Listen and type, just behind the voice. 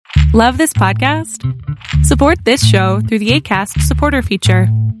Love this podcast? Support this show through the Acast supporter feature.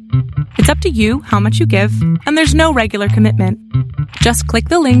 It's up to you how much you give, and there's no regular commitment. Just click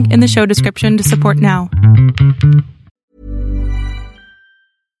the link in the show description to support now.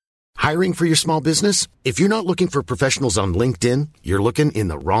 Hiring for your small business? If you're not looking for professionals on LinkedIn, you're looking in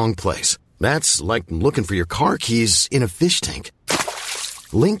the wrong place. That's like looking for your car keys in a fish tank.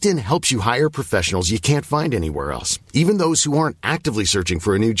 LinkedIn helps you hire professionals you can't find anywhere else, even those who aren't actively searching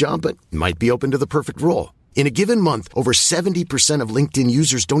for a new job but might be open to the perfect role. In a given month, over 70% of LinkedIn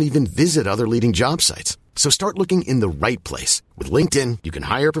users don't even visit other leading job sites. So start looking in the right place. With LinkedIn, you can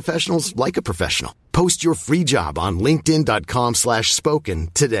hire professionals like a professional. Post your free job on linkedin.com/spoken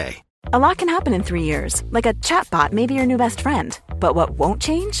today. A lot can happen in 3 years, like a chatbot may be your new best friend. But what won't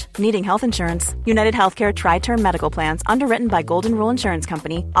change? Needing health insurance. United Healthcare Tri-Term Medical Plans, underwritten by Golden Rule Insurance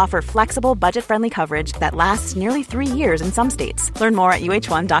Company, offer flexible, budget-friendly coverage that lasts nearly 3 years in some states. Learn more at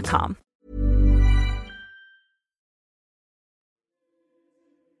uh1.com.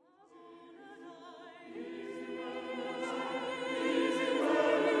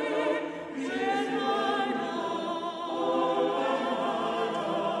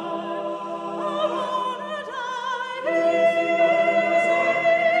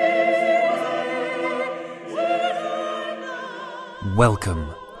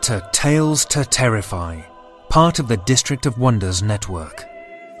 Welcome to Tales to Terrify, part of the District of Wonders network.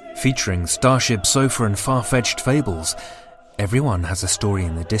 Featuring Starship Sofa and far-fetched fables, everyone has a story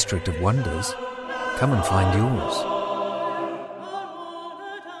in the District of Wonders. Come and find yours.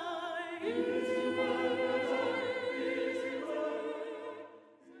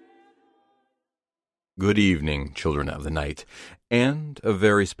 Good evening, children of the night, and a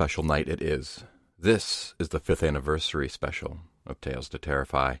very special night it is. This is the 5th anniversary special of Tales to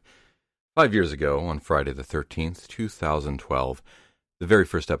Terrify. 5 years ago, on Friday the 13th, 2012, the very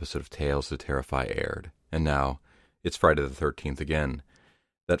first episode of Tales to Terrify aired, and now it's Friday the 13th again.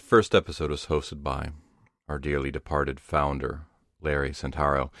 That first episode was hosted by our dearly departed founder, Larry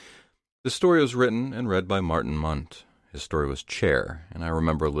Santaro. The story was written and read by Martin Munt. His story was Chair, and I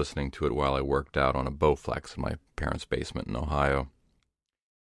remember listening to it while I worked out on a Bowflex in my parents' basement in Ohio.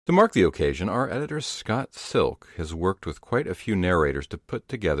 To mark the occasion, our editor Scott Silk has worked with quite a few narrators to put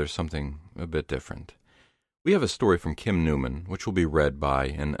together something a bit different. We have a story from Kim Newman, which will be read by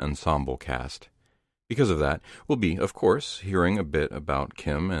an ensemble cast. Because of that, we'll be, of course, hearing a bit about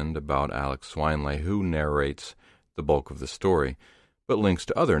Kim and about Alex Swinley, who narrates the bulk of the story, but links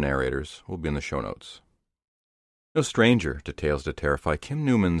to other narrators will be in the show notes. No stranger to Tales to Terrify, Kim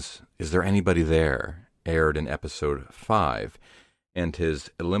Newman's Is There Anybody There? Aired in episode 5, and his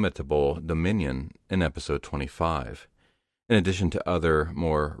illimitable Dominion in episode 25, in addition to other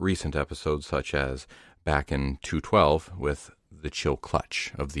more recent episodes such as back in 212 with The Chill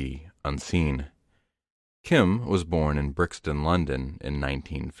Clutch of the Unseen. Kim was born in Brixton, London in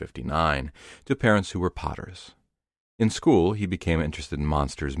 1959 to parents who were potters. In school, he became interested in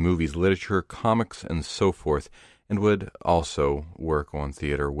monsters, movies, literature, comics, and so forth, and would also work on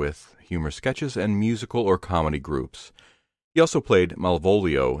theater with humor sketches and musical or comedy groups. He also played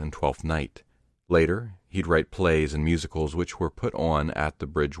Malvolio in Twelfth Night. Later, he'd write plays and musicals which were put on at the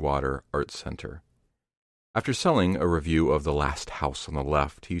Bridgewater Arts Center. After selling a review of The Last House on the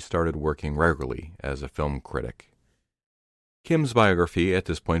Left, he started working regularly as a film critic. Kim's biography at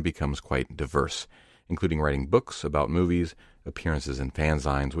this point becomes quite diverse, including writing books about movies, appearances in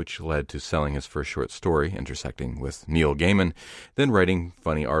fanzines, which led to selling his first short story, intersecting with Neil Gaiman, then writing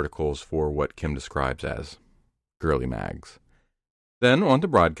funny articles for what Kim describes as girly mags. Then, on to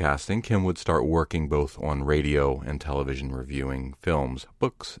broadcasting, Kim would start working both on radio and television reviewing films,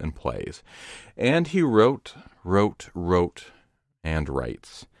 books, and plays. And he wrote, and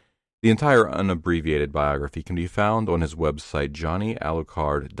writes. The entire unabbreviated biography can be found on his website,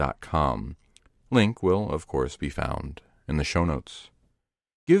 johnnyalucard.com. Link will, of course, be found in the show notes.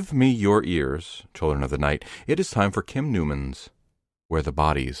 Give me your ears, children of the night. It is time for Kim Newman's Where the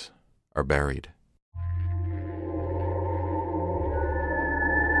Bodies Are Buried.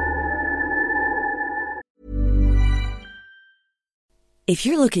 If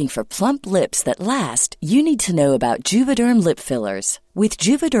you're looking for plump lips that last, you need to know about Juvederm lip fillers. With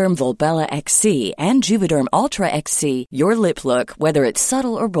Juvederm Volbella XC and Juvederm Ultra XC, your lip look, whether it's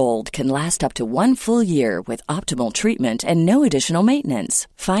subtle or bold, can last up to 1 full year with optimal treatment and no additional maintenance.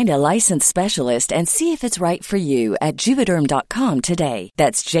 Find a licensed specialist and see if it's right for you at Juvederm.com today.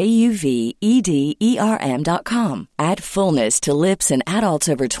 That's JUVEDERM.com. Add fullness to lips in adults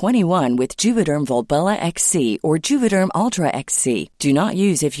over 21 with Juvederm Volbella XC or Juvederm Ultra XC. Do not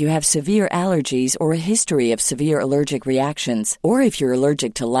use if you have severe allergies or a history of severe allergic reactions, or if you're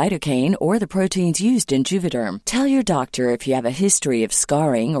allergic to lidocaine or the proteins used in Juvederm. Tell your doctor if you have a history of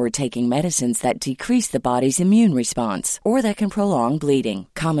scarring or taking medicines that decrease the body's immune response or that can prolong bleeding.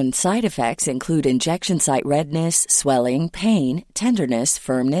 Common side effects include injection site redness, swelling, pain, tenderness,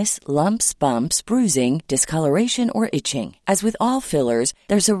 firmness, lumps, bumps, bruising, discoloration, or itching. As with all fillers,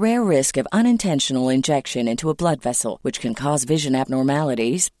 there's a rare risk of unintentional injection into a blood vessel, which can cause vision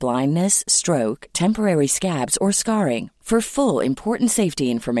abnormalities, blindness, stroke, temporary scabs, or scarring. For full, important safety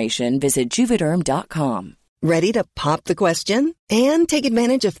information, visit Juvederm.com. Ready to pop the question and take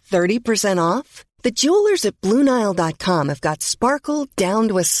advantage of 30% off? The jewelers at BlueNile.com have got sparkle down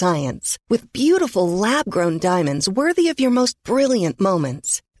to a science with beautiful lab-grown diamonds worthy of your most brilliant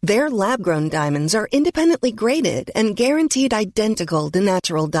moments. Their lab-grown diamonds are independently graded and guaranteed identical to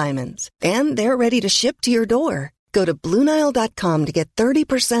natural diamonds, and they're ready to ship to your door. Go to BlueNile.com to get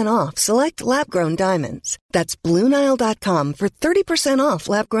 30% off select lab-grown diamonds. That's BlueNile.com for 30% off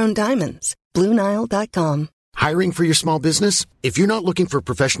lab-grown diamonds. BlueNile.com. Hiring for your small business? If you're not looking for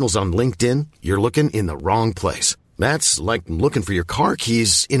professionals on LinkedIn, you're looking in the wrong place. That's like looking for your car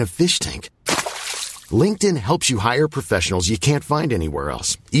keys in a fish tank. LinkedIn helps you hire professionals you can't find anywhere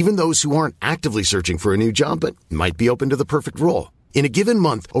else, even those who aren't actively searching for a new job but might be open to the perfect role. In a given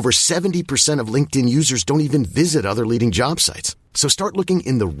month, over 70% of LinkedIn users don't even visit other leading job sites. So start looking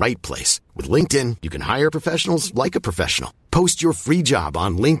in the right place. With LinkedIn, you can hire professionals like a professional. Post your free job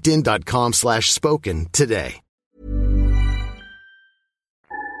on linkedin.com/spoken today.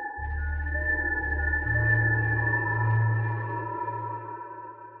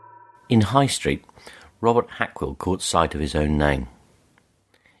 In High Street, Robert Hackwell caught sight of his own name.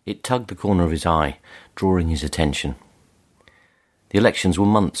 It tugged the corner of his eye, drawing his attention. The elections were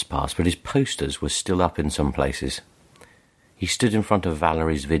months past, but his posters were still up in some places. He stood in front of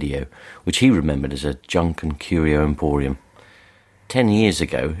Valerie's video, which he remembered as a junk and curio emporium. 10 years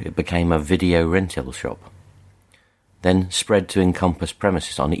ago, it became a video rental shop, then spread to encompass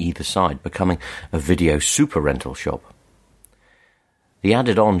premises on either side, becoming a video super rental shop. The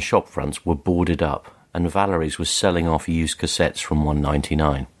added-on shop fronts were boarded up, and Valerie's was selling off used cassettes from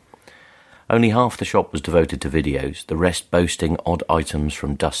 $1.99. Only half the shop was devoted to videos, the rest boasting odd items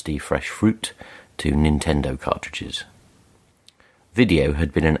from dusty fresh fruit to Nintendo cartridges. Video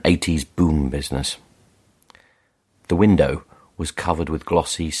had been an 80s boom business. The window was covered with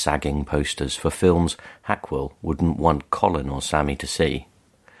glossy, sagging posters for films Hackwell wouldn't want Colin or Sammy to see.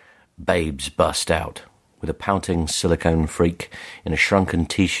 Babes Bust Out, with a pouting silicone freak in a shrunken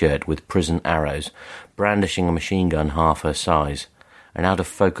T-shirt with prison arrows, brandishing a machine gun half her size, an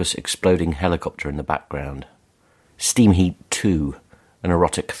out-of-focus exploding helicopter in the background. Steam Heat 2, an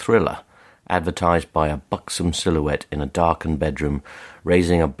erotic thriller, advertised by a buxom silhouette in a darkened bedroom,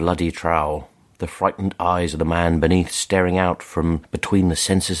 raising a bloody trowel, the frightened eyes of the man beneath staring out from between the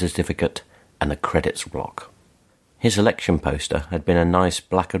census certificate and the credits block. His election poster had been a nice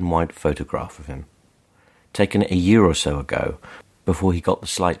black-and-white photograph of him, taken a year or so ago. Before he got the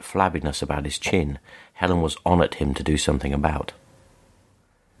slight flabbiness about his chin Helen was on at him to do something about.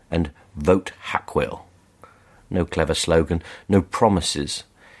 And Vote Hackwell. No clever slogan, no promises.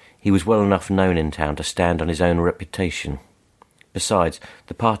 He was well enough known in town to stand on his own reputation. Besides,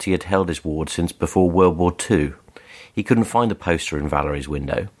 the party had held his ward since before World War II. He couldn't find the poster in Valerie's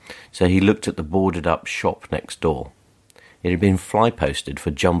window, so he looked at the boarded-up shop next door. It had been fly-posted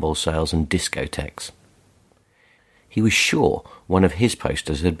for jumble sales and discotheques. He was sure one of his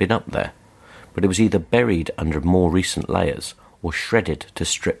posters had been up there, but it was either buried under more recent layers or shredded to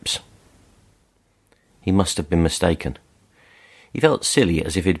strips. He must have been mistaken. He felt silly,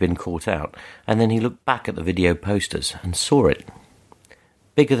 as if he'd been caught out, and then he looked back at the video posters and saw it.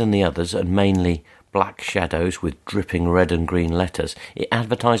 Bigger than the others, and mainly black shadows with dripping red and green letters, it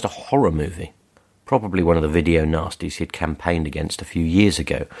advertised a horror movie. Probably one of the video nasties he'd campaigned against a few years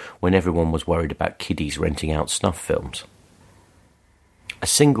ago, when everyone was worried about kiddies renting out snuff films. A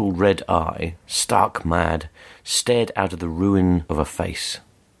single red eye, stark mad, stared out of the ruin of a face.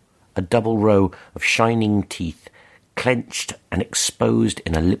 A double row of shining teeth, clenched and exposed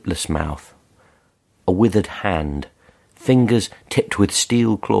in a lipless mouth. A withered hand, fingers tipped with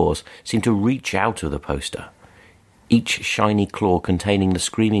steel claws, seemed to reach out of the poster, each shiny claw containing the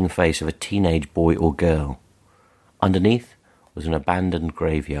screaming face of a teenage boy or girl. Underneath was an abandoned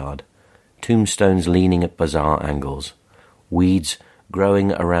graveyard, tombstones leaning at bizarre angles, weeds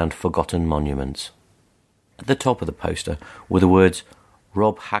growing around forgotten monuments. At the top of the poster were the words,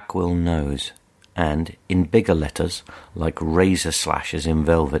 "Rob Hackwell Knows," and, in bigger letters, like razor slashes in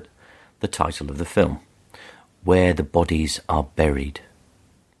velvet, the title of the film, "Where the Bodies Are Buried."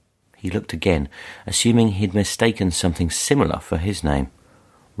 He looked again, assuming he'd mistaken something similar for his name.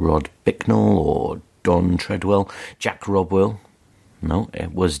 Rod Bicknell or Don Treadwell, Jack Robwell. No,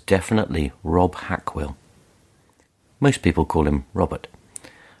 it was definitely Rob Hackwill. Most people call him Robert.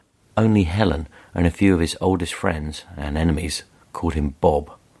 Only Helen and a few of his oldest friends and enemies called him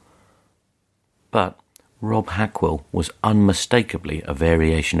Bob. But Rob Hackwill was unmistakably a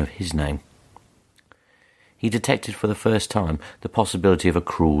variation of his name. He detected for the first time the possibility of a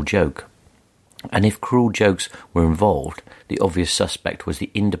cruel joke. And if cruel jokes were involved, the obvious suspect was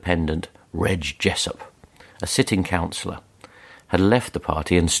the independent Reg Jessup, a sitting councillor, had left the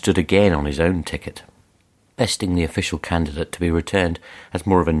party and stood again on his own ticket, besting the official candidate to be returned as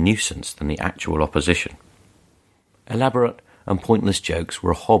more of a nuisance than the actual opposition. Elaborate and pointless jokes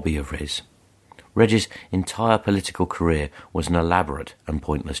were a hobby of his. Reg's entire political career was an elaborate and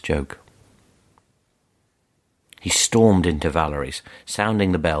pointless joke. He stormed into Valerie's,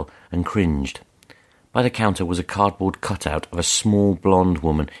 sounding the bell, and cringed. By the counter was a cardboard cutout of a small blonde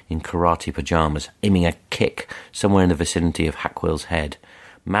woman in karate pyjamas, aiming a kick somewhere in the vicinity of Hackwill's head,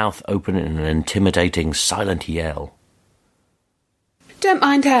 mouth open in an intimidating, silent yell. "Don't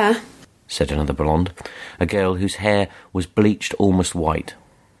mind her," said another blonde, a girl whose hair was bleached almost white.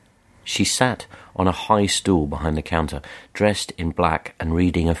 She sat on a high stool behind the counter, dressed in black and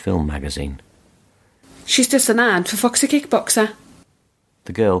reading a film magazine. "She's just an ad for Foxy Kickboxer."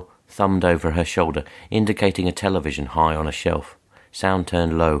 The girl thumbed over her shoulder, indicating a television high on a shelf. Sound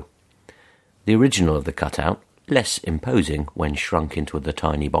turned low. The original of the cutout, less imposing when shrunk into the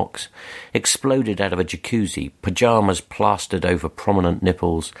tiny box, exploded out of a jacuzzi, pyjamas plastered over prominent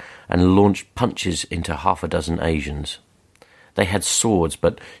nipples, and launched punches into half a dozen Asians. They had swords,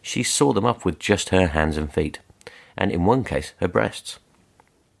 but she saw them up with just her hands and feet, and in one case her breasts.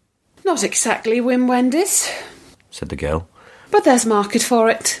 "Not exactly Wim Wendys," said the girl, "but there's market for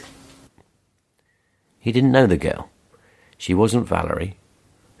it." He didn't know the girl. She wasn't Valerie,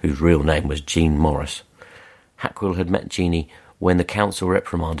 whose real name was Jean Morris. Hackwill had met Jeannie when the council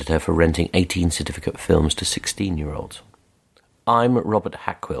reprimanded her for renting 18 certificate films to 16-year-olds. "I'm Robert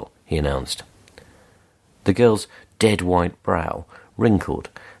Hackwill," he announced. The girl's dead white brow wrinkled,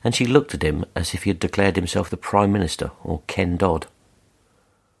 and she looked at him as if he had declared himself the Prime Minister or Ken Dodd.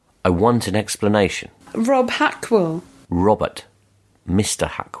 "I want an explanation." "Rob Hackwill." "Robert. Mr.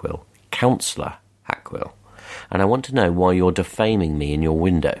 Hackwill. Councillor Hackwill. And I want to know why you're defaming me in your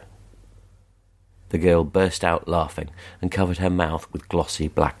window." The girl burst out laughing and covered her mouth with glossy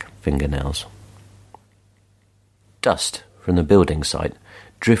black fingernails. Dust from the building site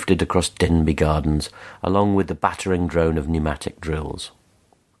drifted across Denby Gardens along with the battering drone of pneumatic drills.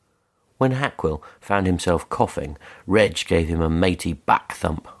 When Hackwill found himself coughing, Reg gave him a matey back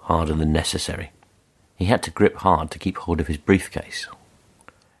thump harder than necessary. He had to grip hard to keep hold of his briefcase.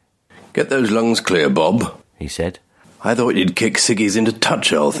 "Get those lungs clear, Bob," he said. "I thought you'd kick Siggy's into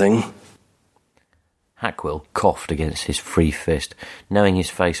touch, old thing." Hackwill coughed against his free fist, knowing his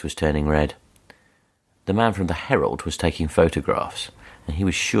face was turning red. The man from the Herald was taking photographs, and he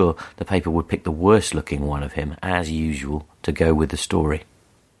was sure the paper would pick the worst-looking one of him, as usual, to go with the story.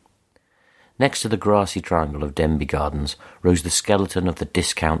 Next to the grassy triangle of Denby Gardens rose the skeleton of the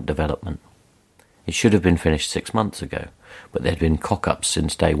discount development. It should have been finished 6 months ago, but there had been cock-ups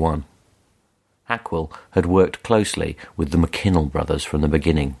since day one. Hackwill had worked closely with the McKinnell brothers from the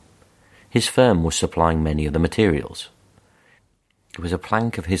beginning. His firm was supplying many of the materials. It was a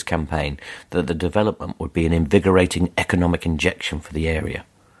plank of his campaign that the development would be an invigorating economic injection for the area.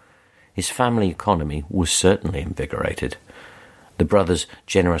 His family economy was certainly invigorated. The brothers'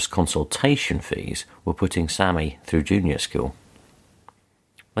 generous consultation fees were putting Sammy through junior school.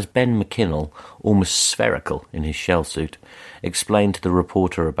 As Ben McKinnell, almost spherical in his shell suit, explained to the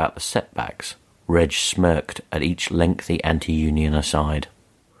reporter about the setbacks, Reg smirked at each lengthy anti-union aside.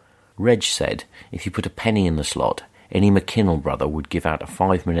 Reg said if you put a penny in the slot, any McKinnell brother would give out a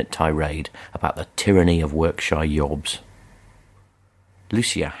 5-minute tirade about the tyranny of work-shy yobs.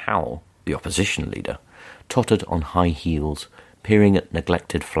 Lucia Howell, the opposition leader, tottered on high heels, peering at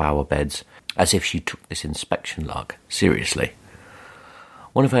neglected flower beds, as if she took this inspection lark seriously.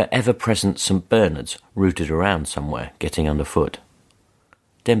 One of her ever-present St. Bernards rooted around somewhere, getting underfoot.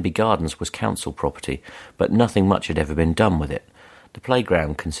 Denby Gardens was council property, but nothing much had ever been done with it. The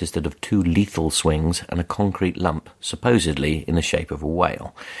playground consisted of 2 lethal swings and a concrete lump, supposedly in the shape of a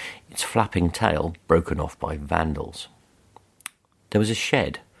whale, its flapping tail broken off by vandals. There was a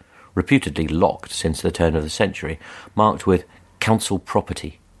shed, reputedly locked since the turn of the century, marked with "Council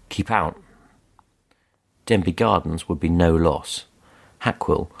Property, Keep Out." Denby Gardens would be no loss.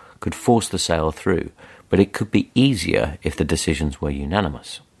 Hackwill could force the sale through, but it could be easier if the decisions were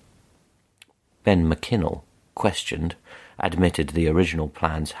unanimous. Ben McKinnell, questioned, admitted the original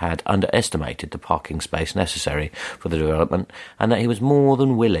plans had underestimated the parking space necessary for the development and that he was more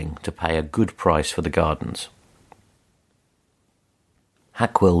than willing to pay a good price for the gardens.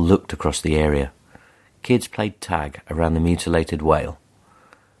 Hackwell looked across the area. Kids played tag around the mutilated whale.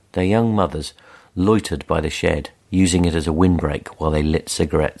 Their young mothers loitered by the shed, using it as a windbreak while they lit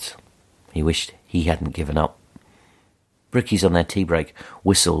cigarettes. He wished he hadn't given up. Brickies on their tea break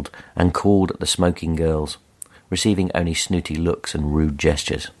whistled and called at the smoking girls, receiving only snooty looks and rude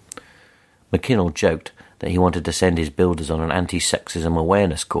gestures. McKinnell joked that he wanted to send his builders on an anti-sexism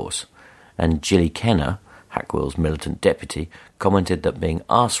awareness course, and Gilly Kenner, Hackwell's militant deputy, commented that being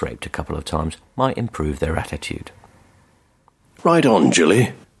arse-raped a couple of times might improve their attitude. Right on,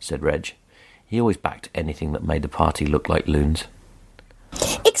 Gilly, said Reg. He always backed anything that made the party look like loons.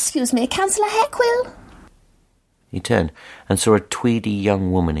 Excuse me, Councillor Hackwell? He turned and saw a tweedy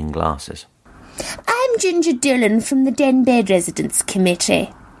young woman in glasses. I'm Ginger Dillon from the Den Bed Residents Committee.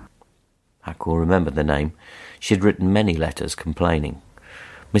 Hackwell remembered the name. She had written many letters complaining.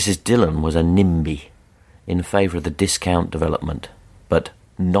 Mrs. Dillon was a NIMBY, in favour of the discount development, but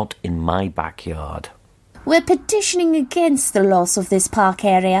not in my backyard. We're petitioning against the loss of this park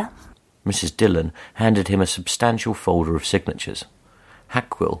area. Mrs. Dillon handed him a substantial folder of signatures.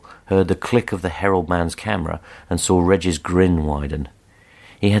 Hackwell heard the click of the Herald man's camera and saw Reg's grin widen.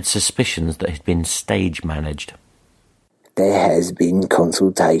 He had suspicions that he'd been stage-managed. There has been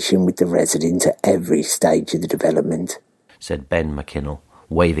consultation with the residents at every stage of the development, said Ben McKinnell,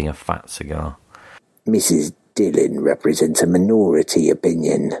 waving a fat cigar. Mrs. Dillon represents a minority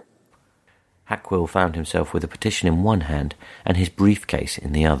opinion. Hackwell found himself with a petition in one hand and his briefcase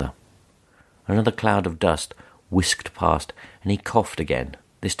in the other. Another cloud of dust whisked past, and he coughed again,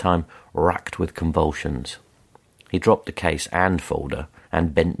 this time racked with convulsions. He dropped the case and folder,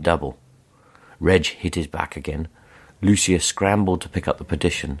 and bent double. Reg hit his back again. Lucia scrambled to pick up the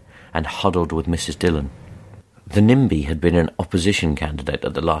petition, and huddled with Mrs. Dillon. The NIMBY had been an opposition candidate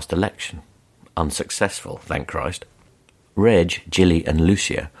at the last election. Unsuccessful, thank Christ. Reg, Gilly, and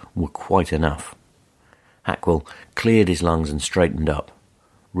Lucia were quite enough. Hackwell cleared his lungs and straightened up.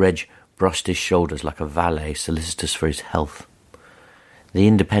 Reg brushed his shoulders like a valet solicitous for his health. The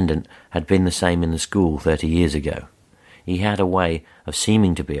Independent had been the same in the school 30 years ago. He had a way of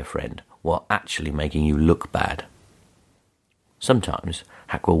seeming to be a friend while actually making you look bad. Sometimes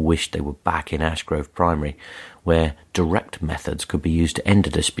Hackwell wished they were back in Ashgrove Primary, where direct methods could be used to end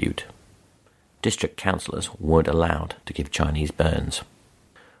a dispute. District councillors weren't allowed to give Chinese burns.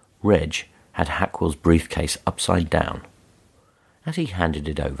 Reg had Hackwell's briefcase upside down. As he handed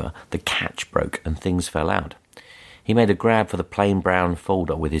it over, the catch broke and things fell out. He made a grab for the plain brown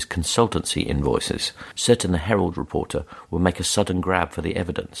folder with his consultancy invoices, certain the Herald reporter would make a sudden grab for the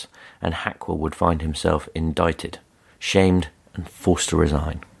evidence, and Hackwell would find himself indicted, shamed and forced to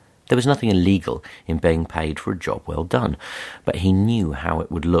resign. There was nothing illegal in being paid for a job well done, but he knew how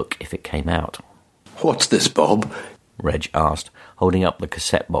it would look if it came out. What's this, Bob? Reg asked, holding up the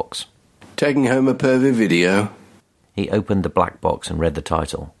cassette box. Taking home a pervy video? He opened the black box and read the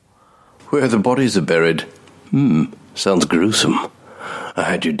title. Where the bodies are buried. Sounds gruesome. I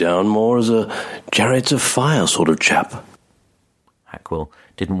had you down more as a Chariots of Fire sort of chap. Hackwell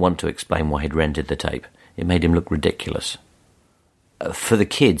didn't want to explain why he'd rented the tape. It made him look ridiculous. For the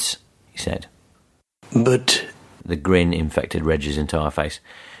kids, he said. But... The grin infected Reg's entire face.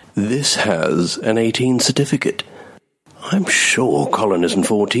 This has an 18 certificate. I'm sure Colin isn't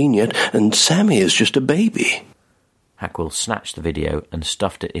 14 yet, and Sammy is just a baby. Hackwell snatched the video and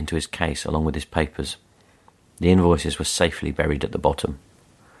stuffed it into his case along with his papers. The invoices were safely buried at the bottom.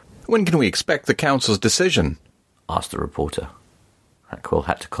 When can we expect the council's decision? Asked the reporter. Hackwell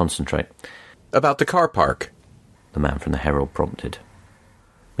had to concentrate. About the car park? The man from the Herald prompted.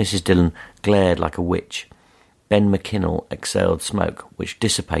 Mrs. Dillon glared like a witch. Ben McKinnell exhaled smoke, which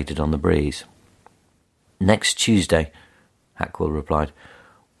dissipated on the breeze. Next Tuesday, Hackwell replied.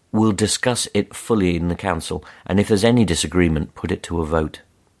 We'll discuss it fully in the council, and if there's any disagreement, put it to a vote.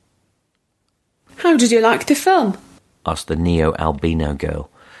 How did you like the film? Asked the neo-albino girl,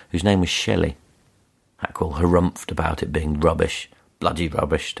 whose name was Shelley. Hackwell harumphed about it being rubbish, bloody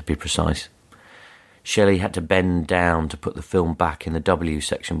rubbish, to be precise. Shelley had to bend down to put the film back in the W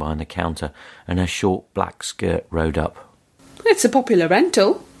section behind the counter, and her short black skirt rode up. It's a popular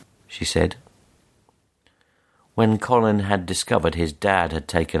rental, she said. When Colin had discovered his dad had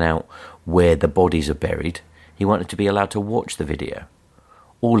taken out Where the Bodies Are Buried, he wanted to be allowed to watch the video.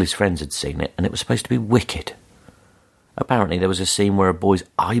 All his friends had seen it, and it was supposed to be wicked. Apparently there was a scene where a boy's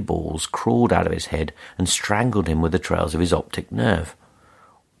eyeballs crawled out of his head and strangled him with the trails of his optic nerve.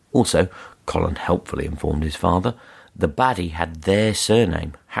 Also, Colin helpfully informed his father. The baddie had their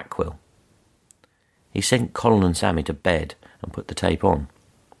surname, Hackwill. He sent Colin and Sammy to bed and put the tape on.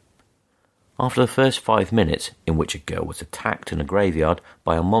 After the first 5 minutes, in which a girl was attacked in a graveyard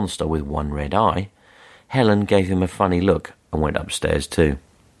by a monster with one red eye, Helen gave him a funny look and went upstairs too.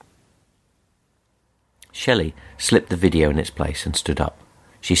 Shelley slipped the video in its place and stood up.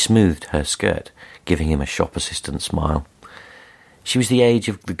 She smoothed her skirt, giving him a shop assistant smile. She was the age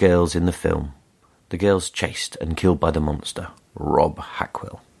of the girls in the film, the girls chased and killed by the monster, Rob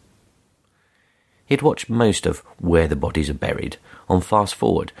Hackwill. He'd watched most of Where the Bodies Are Buried on fast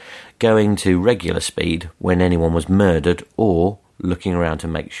forward, going to regular speed when anyone was murdered or looking around to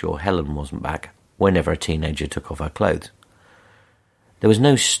make sure Helen wasn't back whenever a teenager took off her clothes. There was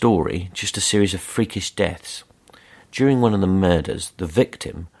no story, just a series of freakish deaths. During one of the murders, the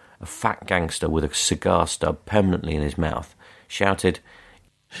victim, a fat gangster with a cigar stub permanently in his mouth, shouted,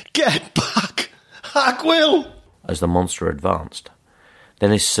 "Get back, Hackwill!" as the monster advanced.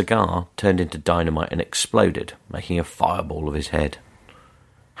 Then his cigar turned into dynamite and exploded, making a fireball of his head.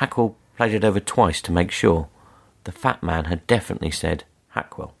 Hackwill played it over twice to make sure. The fat man had definitely said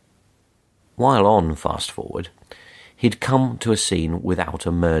Hackwill. While on fast forward, he'd come to a scene without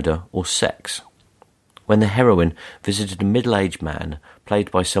a murder or sex, when the heroine visited a middle-aged man played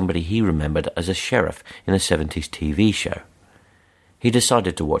by somebody he remembered as a sheriff in a 70s TV show. He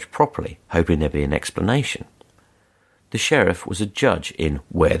decided to watch properly, hoping there'd be an explanation. The sheriff was a judge in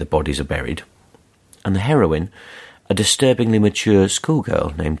Where the Bodies Are Buried, and the heroine, a disturbingly mature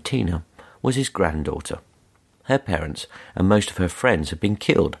schoolgirl named Tina, was his granddaughter. Her parents and most of her friends had been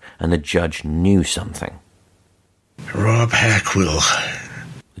killed, and the judge knew something. "Rob Hackwill,"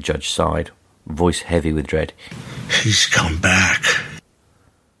 the judge sighed, voice heavy with dread. "He's come back."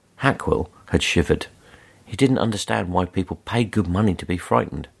 Hackwill had shivered. He didn't understand why people paid good money to be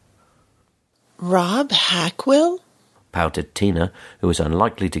frightened. "Rob Hackwill?" pouted Tina, who was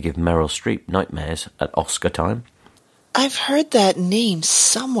unlikely to give Meryl Streep nightmares at Oscar time. "I've heard that name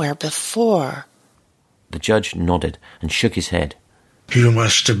somewhere before." The judge nodded and shook his head. "You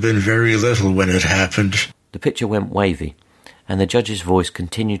must have been very little when it happened." The picture went wavy, and the judge's voice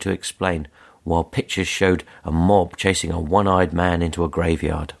continued to explain, while pictures showed a mob chasing a one-eyed man into a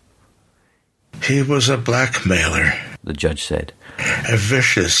graveyard. "He was a blackmailer," the judge said. "A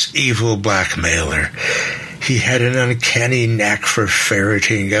vicious, evil blackmailer. He had an uncanny knack for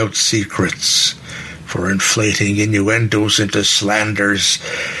ferreting out secrets, for inflating innuendos into slanders,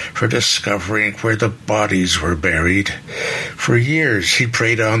 for discovering where the bodies were buried. For years he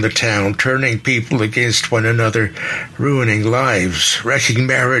preyed on the town, turning people against one another, ruining lives, wrecking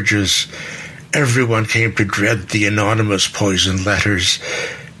marriages. Everyone came to dread the anonymous poison letters.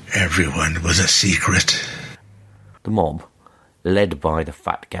 Everyone was a secret." The mob, led by the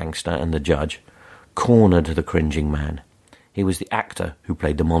fat gangster and the judge, cornered the cringing man. He was the actor who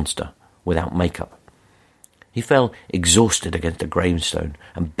played the monster, without makeup. He fell exhausted against a gravestone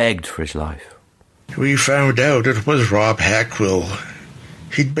and begged for his life. "We found out it was Rob Hackwill.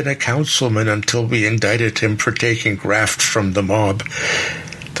 He'd been a councilman until we indicted him for taking graft from the mob.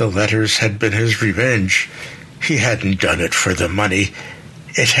 The letters had been his revenge. He hadn't done it for the money.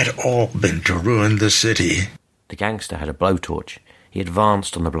 It had all been to ruin the city." The gangster had a blowtorch. He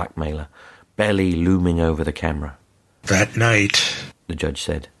advanced on the blackmailer, belly looming over the camera. "That night," the judge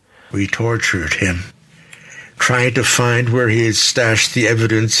said, "we tortured him, trying to find where he had stashed the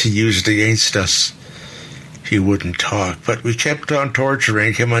evidence he used against us. He wouldn't talk, but we kept on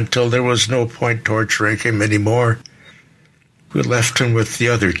torturing him until there was no point torturing him anymore. We left him with the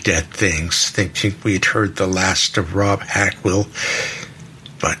other dead things, thinking we'd heard the last of Rob Hackwill.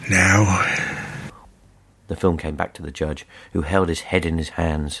 But now..." The film came back to the judge, who held his head in his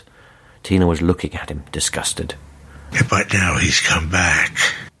hands. Tina was looking at him, disgusted. "But now he's come back."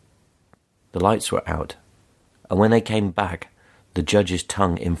 The lights were out, and when they came back, the judge's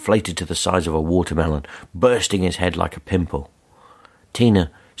tongue inflated to the size of a watermelon, bursting his head like a pimple.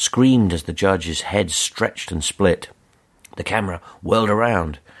 Tina screamed as the judge's head stretched and split. The camera whirled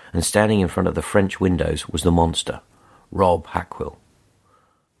around, and standing in front of the French windows was the monster, Rob Hackwill.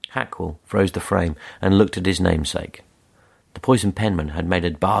 Hackwill froze the frame and looked at his namesake. The poison penman had made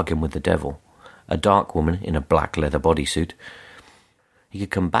a bargain with the devil, a dark woman in a black leather bodysuit. He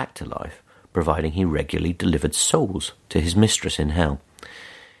could come back to life, providing he regularly delivered souls to his mistress in hell.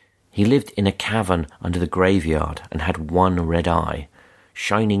 He lived in a cavern under the graveyard and had one red eye,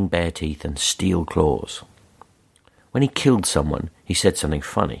 shining bare teeth and steel claws. When he killed someone, he said something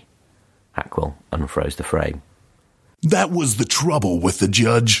funny. Hackwill unfroze the frame. "That was the trouble with the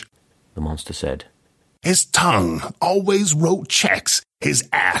judge," the monster said. "His tongue always wrote checks His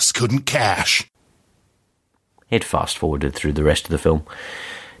ass couldn't cash. He'd fast-forwarded through the rest of the film.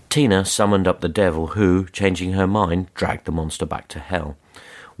 Tina summoned up the devil who, changing her mind, dragged the monster back to hell,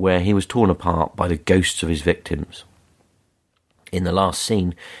 where he was torn apart by the ghosts of his victims. In the last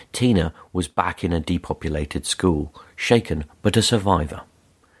scene, Tina was back in a depopulated school, shaken but a survivor.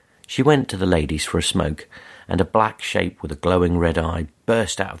 She went to the ladies for a smoke, and a black shape with a glowing red eye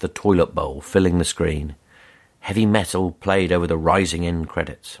burst out of the toilet bowl, filling the screen. Heavy metal played over the rising end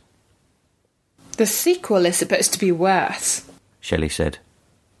credits. The sequel is supposed to be worse, Shelley said.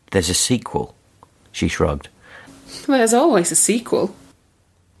 There's a sequel, she shrugged. There's always a sequel.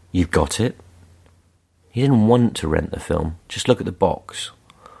 You've got it? He didn't want to rent the film, just look at the box.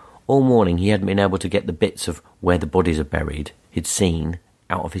 All morning he hadn't been able to get the bits of where the bodies are buried he'd seen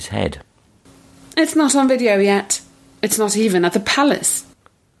out of his head. It's not on video yet. It's not even at the palace.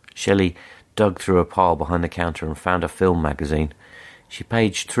 Shelley dug through a pile behind the counter and found a film magazine. She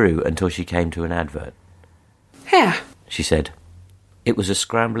paged through until she came to an advert. Here, she said. It was a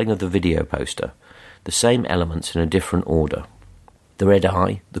scrambling of the video poster, the same elements in a different order. The red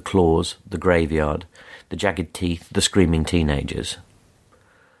eye, the claws, the graveyard, the jagged teeth, the screaming teenagers.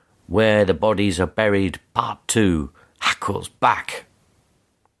 Where the bodies are buried, Part 2, Hackwell's back.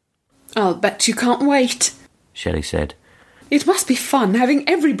 I'll bet you can't wait, Shelley said. It must be fun having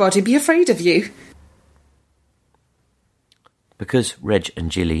everybody be afraid of you. Because Reg and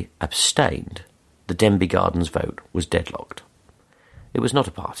Gilly abstained, the Denby Gardens vote was deadlocked. It was not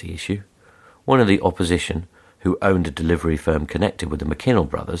a party issue. One of the opposition, who owned a delivery firm connected with the McKinnell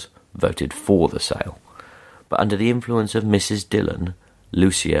brothers, voted for the sale. But under the influence of Mrs. Dillon,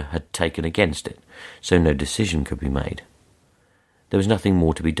 Lucia had taken against it, so no decision could be made. There was nothing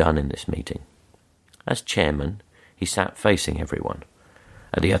more to be done in this meeting. As chairman, he sat facing everyone.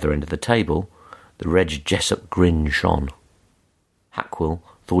 At the other end of the table, the Reg Jessup grin shone. Hackwell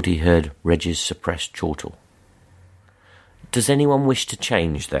thought he heard Reg's suppressed chortle. Does anyone wish to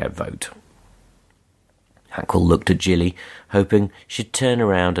change their vote? Hackwell looked at Gilly, hoping she'd turn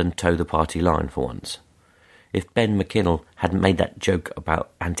around and toe the party line for once. If Ben McKinnell hadn't made that joke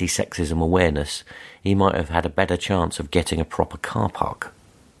about anti-sexism awareness, he might have had a better chance of getting a proper car park.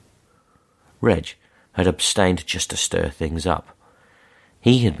 Reg had abstained just to stir things up.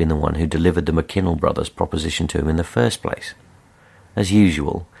 He had been the one who delivered the McKinnell brothers' proposition to him in the first place. As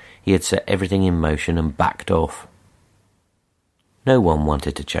usual, he had set everything in motion and backed off. No one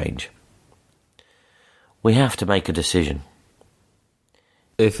wanted to change. We have to make a decision.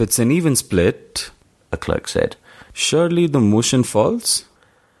 If it's an even split, a clerk said, surely the motion falls?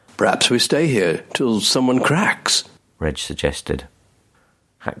 Perhaps we stay here till someone cracks, Reg suggested.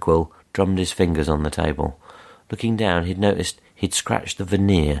 Hackwell drummed his fingers on the table. Looking down, he'd noticed he'd scratched the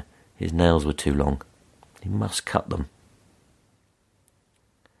veneer. His nails were too long. He must cut them.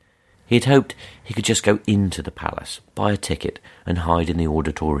 He had hoped he could just go into the palace, buy a ticket, and hide in the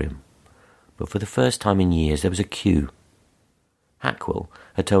auditorium. But for the first time in years there was a queue. Hackwell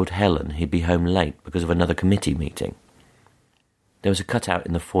had told Helen he'd be home late because of another committee meeting. There was a cutout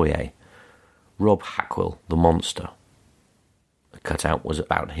in the foyer. Rob Hackwell, the monster. The cutout was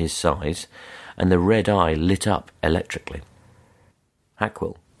about his size, and the red eye lit up electrically.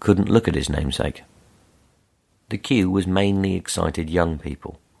 Hackwell couldn't look at his namesake. The queue was mainly excited young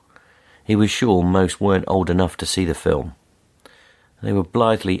people. He was sure most weren't old enough to see the film. They were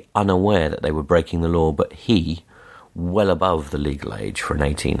blithely unaware that they were breaking the law, but he, well above the legal age for an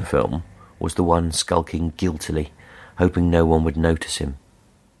 18 film, was the one skulking guiltily, hoping no one would notice him.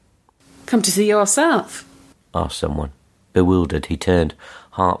 Come to see yourself? Asked someone. Bewildered, he turned,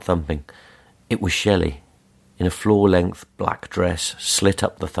 heart thumping. It was Shelley, in a floor-length black dress, slit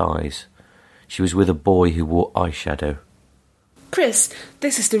up the thighs. She was with a boy who wore eyeshadow. Chris,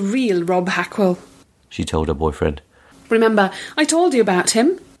 this is the real Rob Hackwell, she told her boyfriend. Remember, I told you about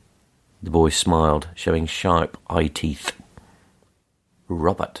him? The boy smiled, showing sharp eye teeth.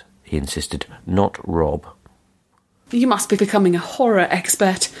 Robert, he insisted, not Rob. You must be becoming a horror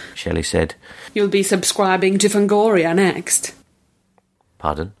expert, Shelley said. You'll be subscribing to Fangoria next.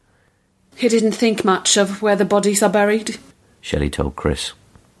 Pardon? He didn't think much of where the bodies are buried, Shelley told Chris.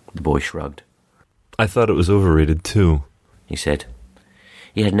 The boy shrugged. I thought it was overrated too, he said.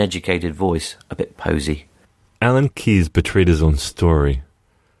 He had an educated voice, a bit posy. Alan Keyes betrayed his own story.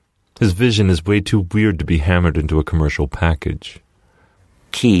 His vision is way too weird to be hammered into a commercial package.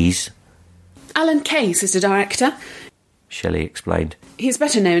 Keyes? Alan Keyes is the director, Shelley explained. He's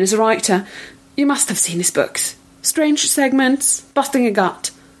better known as a writer. You must have seen his books. Strange Segments, Busting a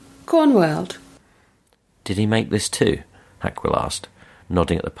Gut, Cornworld. Did he make this too? Hackwell asked,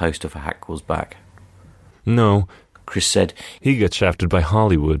 nodding at the poster for Hackwell's back. No, Chris said. He got shafted by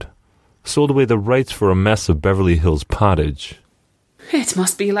Hollywood. Sold away the rights for a mess of Beverly Hills pottage. It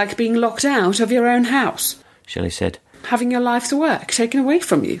must be like being locked out of your own house, Shelley said. Having your life's work taken away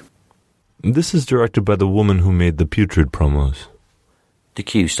from you. This is directed by the woman who made the Putrid promos. The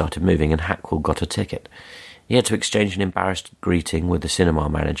queue started moving and Hackwell got a ticket. He had to exchange an embarrassed greeting with the cinema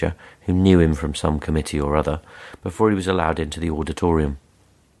manager, who knew him from some committee or other, before he was allowed into the auditorium.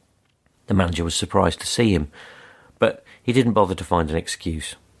 The manager was surprised to see him, but he didn't bother to find an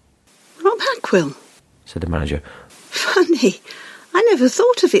excuse. Rob Hackwell, said the manager. Funny, I never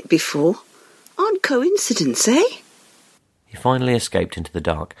thought of it before. Odd coincidence, eh? He finally escaped into the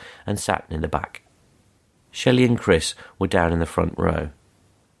dark and sat in the back. Shelley and Chris were down in the front row.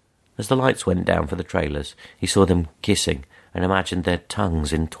 As the lights went down for the trailers, he saw them kissing and imagined their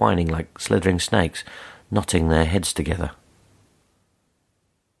tongues entwining like slithering snakes, knotting their heads together.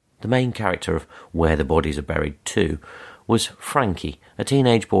 The main character of Where the Bodies Are Buried 2 was Frankie, a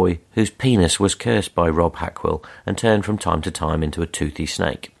teenage boy whose penis was cursed by Rob Hackwell and turned from time to time into a toothy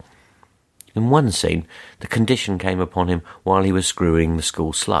snake. In one scene, the condition came upon him while he was screwing the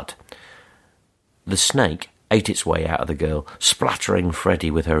school slut. The snake ate its way out of the girl, splattering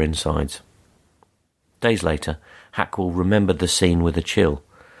Freddie with her insides. Days later, Hackwell remembered the scene with a chill,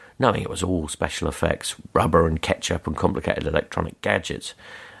 knowing it was all special effects, rubber and ketchup and complicated electronic gadgets,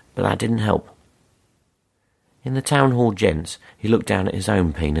 but that didn't help. In the town hall gents, he looked down at his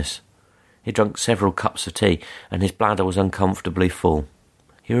own penis. He drank several cups of tea, and his bladder was uncomfortably full.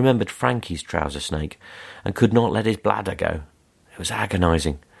 He remembered Frankie's trouser snake, and could not let his bladder go. It was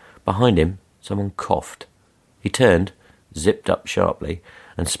agonising. Behind him, someone coughed. He turned, zipped up sharply,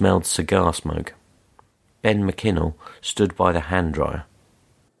 and smelled cigar smoke. Ben McKinnell stood by the hand dryer.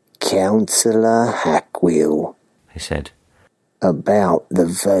 Councillor Hackwell, he said. About the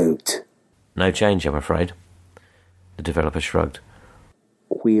vote. No change, I'm afraid. The developer shrugged.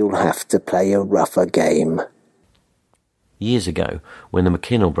 We'll have to play a rougher game. Years ago, when the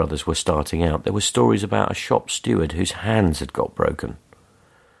McKinnell brothers were starting out, there were stories about a shop steward whose hands had got broken.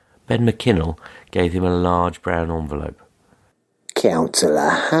 Ben McKinnell gave him a large brown envelope. Councillor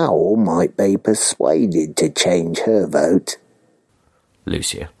Howell might be persuaded to change her vote.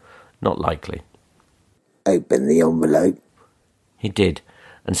 Lucia, not likely. Open the envelope. He did,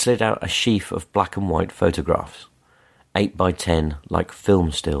 and slid out a sheaf of black and white photographs, 8 by 10, like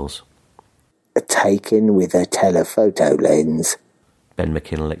film stills. Taken with a telephoto lens, Ben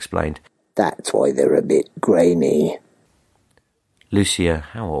McKinnell explained. That's why they're a bit grainy. Lucia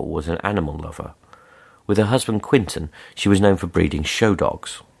Howell was an animal lover. With her husband Quinton, she was known for breeding show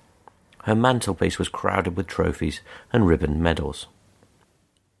dogs. Her mantelpiece was crowded with trophies and ribboned medals.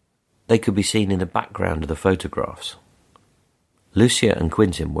 They could be seen in the background of the photographs. Lucia and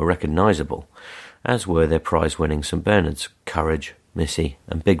Quinton were recognisable, as were their prize-winning St Bernards, Courage, Missy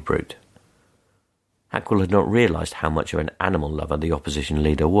and Big Brute. Hackwell had not realised how much of an animal lover the opposition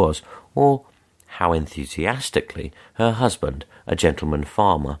leader was, or how enthusiastically her husband, a gentleman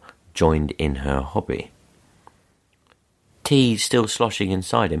farmer, joined in her hobby. Tea still sloshing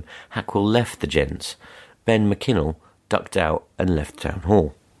inside him, Hackwell left the gents. Ben McKinnell ducked out and left Town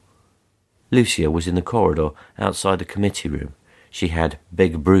Hall. Lucia was in the corridor outside the committee room. She had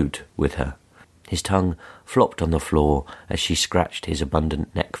Big Brute with her. His tongue flopped on the floor as she scratched his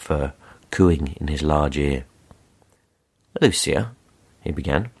abundant neck fur, cooing in his large ear. "Lucia," he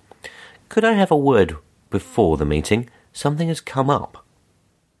began, "could I have a word before the meeting? Something has come up."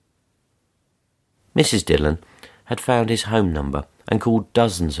 Mrs. Dillon had found his home number and called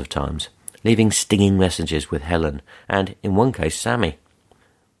dozens of times, leaving stinging messages with Helen and, in one case, Sammy.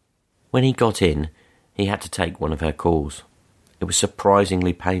 When he got in, he had to take one of her calls. It was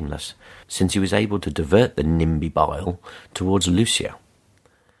surprisingly painless, since he was able to divert the NIMBY bile towards Lucia.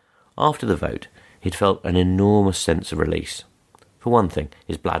 After the vote, he'd felt an enormous sense of release. For one thing,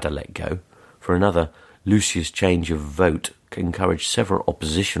 his bladder let go. For another, Lucia's change of vote encouraged several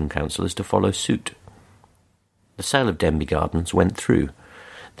opposition councillors to follow suit. The sale of Denby Gardens went through.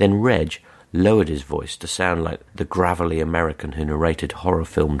 Then Reg lowered his voice to sound like the gravelly American who narrated horror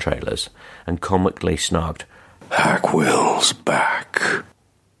film trailers, and comically snarked, "Hackwell's back."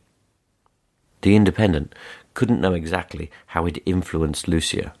 The Independent couldn't know exactly how he'd influenced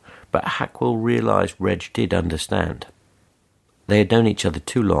Lucia, but Hackwell realised Reg did understand. They had known each other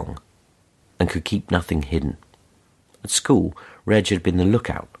too long, and could keep nothing hidden. At school, Reg had been the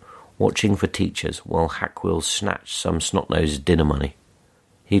lookout, watching for teachers while Hackwell snatched some snot-nosed dinner money.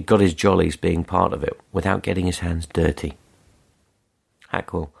 He'd got his jollies being part of it without getting his hands dirty.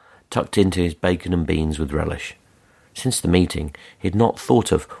 Hackwell tucked into his bacon and beans with relish. Since the meeting, he had not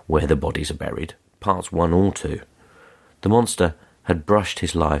thought of Where the Bodies Are Buried, parts 1 or 2, The monster had brushed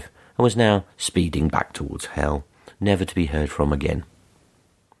his life and was now speeding back towards hell, never to be heard from again.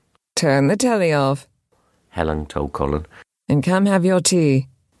 Turn the telly off, Helen told Colin. and come have your tea.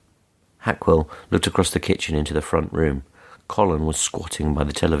 Hackwell looked across the kitchen into the front room. Colin was squatting by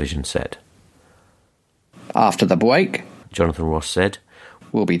the television set. After the break, Jonathan Ross said,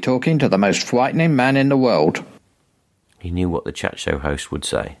 we'll be talking to the most frightening man in the world. He knew what the chat show host would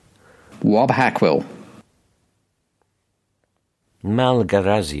say. Rob Hackwell. Mal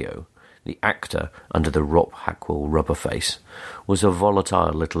Garazio, the actor under the Rob Hackwell rubber face, was a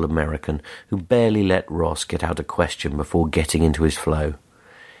volatile little American who barely let Ross get out a question before getting into his flow.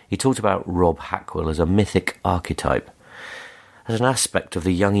 He talked about Rob Hackwell as a mythic archetype, as an aspect of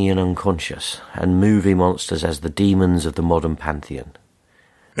the Jungian unconscious, and movie monsters as the demons of the modern pantheon.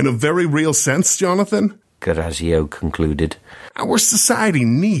 In a very real sense, Jonathan, Garazio concluded, our society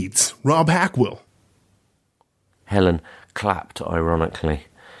needs Rob Hackwell. Helen clapped ironically.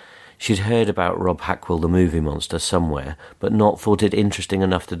 She'd heard about Rob Hackwell the movie monster somewhere, but not thought it interesting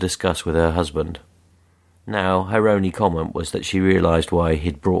enough to discuss with her husband. Now, her only comment was that she realised why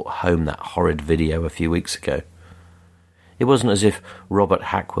he'd brought home that horrid video a few weeks ago. It wasn't as if Robert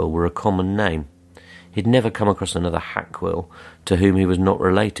Hackwell were a common name. He'd never come across another Hackwell to whom he was not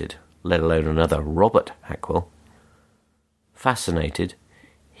related, let alone another Robert Hackwell. Fascinated,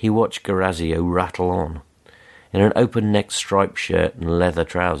 he watched Garazio rattle on. In an open-necked striped shirt and leather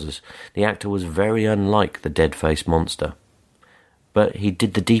trousers, the actor was very unlike the dead-faced monster. But he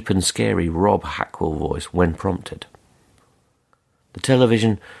did the deep and scary Rob Hackwell voice when prompted. The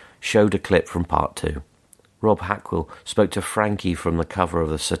television showed a clip from part 2. Rob Hackwell spoke to Frankie from the cover of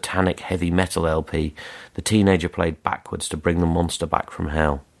the satanic heavy metal LP the teenager played backwards to bring the monster back from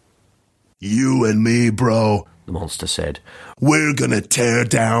hell. You and me, bro, the monster said. We're gonna tear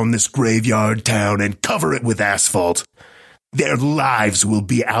down this graveyard town and cover it with asphalt. Their lives will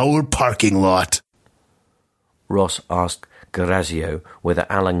be our parking lot. Ross asked Garazio whether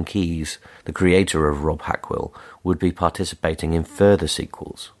Alan Keyes, the creator of Rob Hackwell, would be participating in further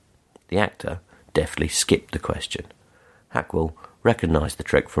sequels. The actor deftly skipped the question. Hackwell recognised the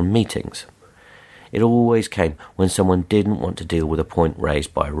trick from meetings. It always came when someone didn't want to deal with a point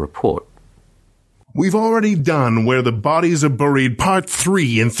raised by a report. We've already done Where the Bodies Are Buried Part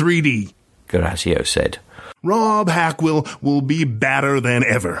 3 in 3D, Garazio said. Rob Hackwell will be badder than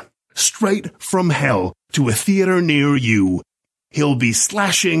ever. Straight from hell to a theater near you. He'll be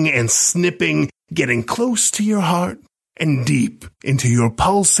slashing and snipping, getting close to your heart and deep into your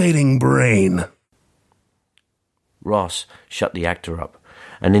pulsating brain. Ross shut the actor up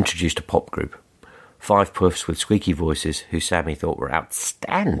and introduced a pop group. 5 puffs with squeaky voices who Sammy thought were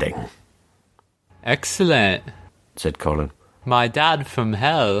outstanding. Excellent, said Colin. My dad from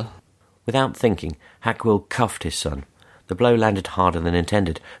hell. Without thinking, Hackwell cuffed his son. The blow landed harder than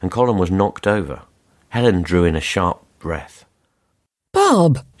intended, and Colin was knocked over. Helen drew in a sharp breath.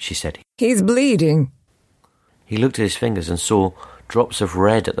 Bob, she said. He's bleeding. He looked at his fingers and saw drops of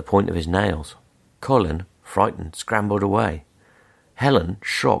red at the point of his nails. Colin, frightened, scrambled away. Helen,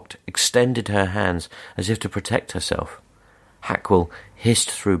 shocked, extended her hands as if to protect herself. Hackwell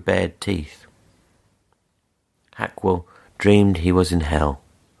hissed through bared teeth. Hackwell dreamed he was in hell,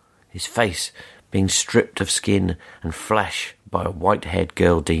 his face being stripped of skin and flesh by a white-haired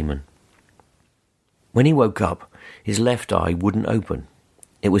girl demon. When he woke up, his left eye wouldn't open.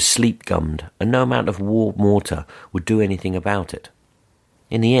 It was sleep-gummed, and no amount of warm water would do anything about it.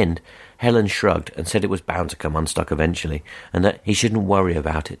 In the end, Helen shrugged and said it was bound to come unstuck eventually, and that he shouldn't worry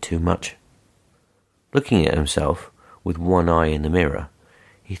about it too much. Looking at himself, with one eye in the mirror,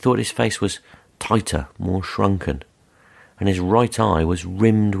 he thought his face was tighter, more shrunken, and his right eye was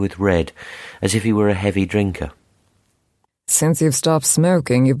rimmed with red, as if he were a heavy drinker. Since you've stopped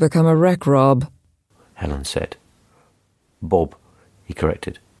smoking, you've become a wreck, Rob, Helen said. Bob, he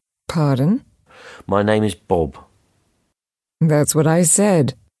corrected. Pardon? My name is Bob. That's what I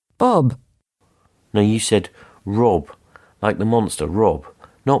said. Bob. No, you said Rob, like the monster Rob,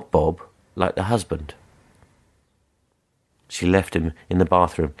 not Bob, like the husband. She left him in the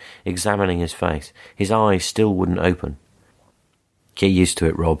bathroom, examining his face. His eyes still wouldn't open. Get used to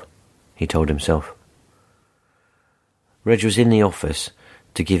it, Rob, he told himself. Reg was in the office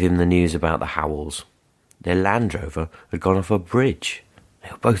to give him the news about the Howells. Their Land Rover had gone off a bridge.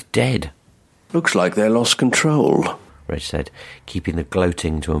 They were both dead. Looks like they lost control, Reg said, keeping the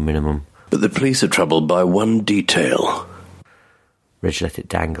gloating to a minimum. But the police are troubled by one detail. Reg let it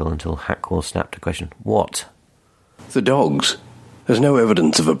dangle until Hackwell snapped a question. What? The dogs. There's no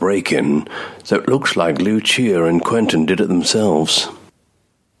evidence of a break-in, so it looks like Lucia and Quentin did it themselves.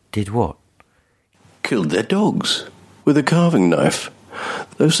 Did what? Killed their dogs. with a carving knife.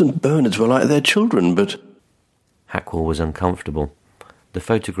 Those St. Bernards were like their children, but... Hackwell was uncomfortable. The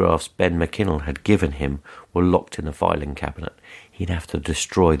photographs Ben McKinnell had given him were locked in a filing cabinet. He'd have to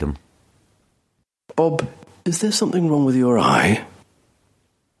destroy them. Bob, is there something wrong with your eye?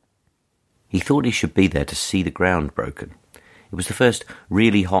 He thought he should be there to see the ground broken. It was the first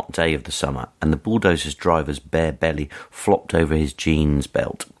really hot day of the summer, and the bulldozer's driver's bare belly flopped over his jeans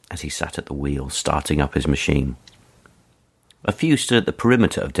belt as he sat at the wheel, starting up his machine. A few stood at the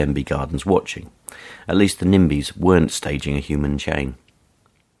perimeter of Denby Gardens watching. At least the NIMBYs weren't staging a human chain.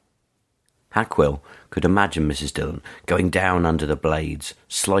 Hackwell could imagine Mrs. Dillon going down under the blades,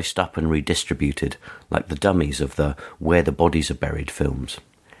 sliced up and redistributed, like the dummies of the Where the Bodies Are Buried films.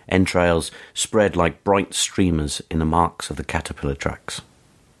 Entrails spread like bright streamers in the marks of the caterpillar tracks.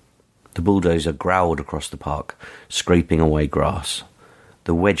 The bulldozer growled across the park, scraping away grass.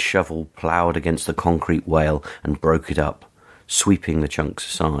 The wedge shovel ploughed against the concrete whale and broke it up, sweeping the chunks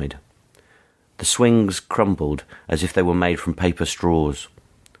aside. The swings crumbled as if they were made from paper straws.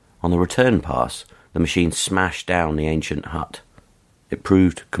 On the return pass, the machine smashed down the ancient hut. It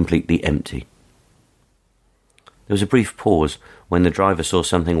proved completely empty. There was a brief pause when the driver saw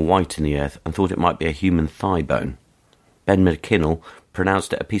something white in the earth and thought it might be a human thigh bone. Ben McKinnell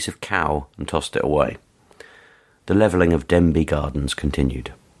pronounced it a piece of cow and tossed it away. The levelling of Denby Gardens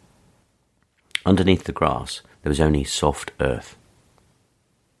continued. Underneath the grass, there was only soft earth.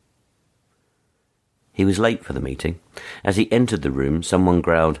 He was late for the meeting. As he entered the room, someone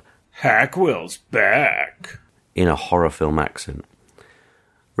growled, "Hackwell's back," in a horror film accent.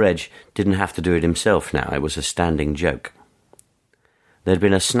 Reg didn't have to do it himself now. It was a standing joke. There had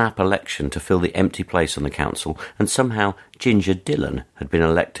been a snap election to fill the empty place on the council, and somehow Ginger Dillon had been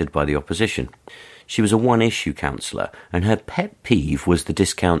elected by the opposition. She was a one-issue councillor, and her pet peeve was the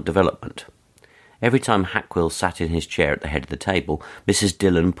discount development. Every time Hackwell sat in his chair at the head of the table, Mrs.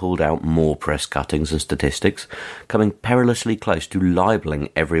 Dillon pulled out more press cuttings and statistics, coming perilously close to libelling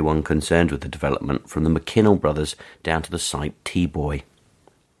everyone concerned with the development, from the McKinnell brothers down to the site T-Boy.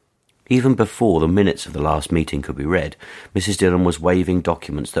 Even before the minutes of the last meeting could be read, Mrs. Dillon was waving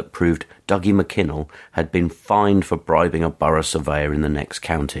documents that proved Dougie McKinnell had been fined for bribing a borough surveyor in the next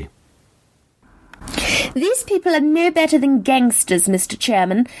county. These people are no better than gangsters, Mr.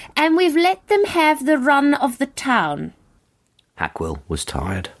 Chairman, and we've let them have the run of the town. Hackwell was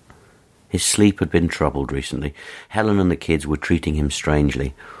tired. His sleep had been troubled recently. Helen and the kids were treating him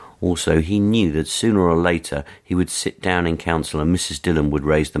strangely. Also, he knew that sooner or later he would sit down in council and Mrs. Dillon would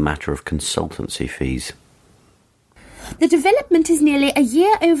raise the matter of consultancy fees. The development is nearly a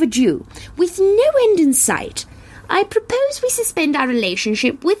year overdue, with no end in sight. I propose we suspend our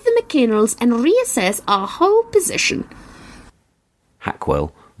relationship with the McKinnells and reassess our whole position.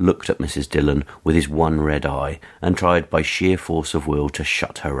 Hackwell looked at Mrs. Dillon with his one red eye and tried by sheer force of will to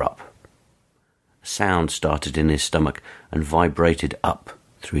shut her up. A sound started in his stomach and vibrated up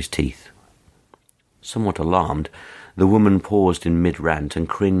through his teeth. Somewhat alarmed, the woman paused in mid-rant and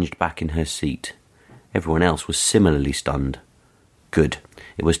cringed back in her seat. Everyone else was similarly stunned. Good.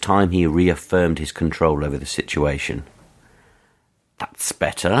 It was time he reaffirmed his control over the situation. "That's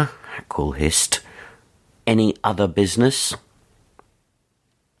better," Hackwell hissed. "Any other business?"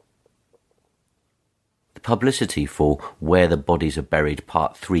 The publicity for Where the Bodies Are Buried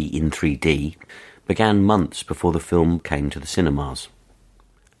Part 3 in 3D began months before the film came to the cinemas.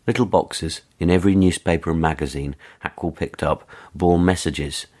 Little boxes in every newspaper and magazine Hackwell picked up bore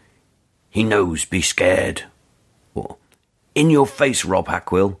messages. "He knows, be scared," or "In your face, Rob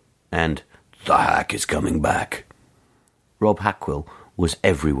Hackwell," and "The Hack is coming back." Rob Hackwell was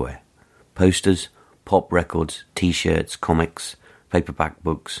everywhere. Posters, pop records, T-shirts, comics, paperback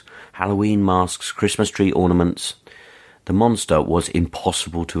books, Halloween masks, Christmas tree ornaments. The monster was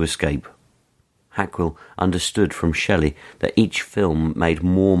impossible to escape. Hackwell understood from Shelley that each film made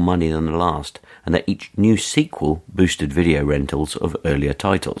more money than the last, and that each new sequel boosted video rentals of earlier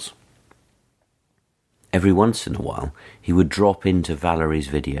titles. Every once in a while, he would drop into Valerie's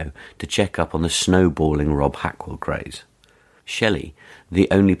video to check up on the snowballing Rob Hackwell craze. Shelley, the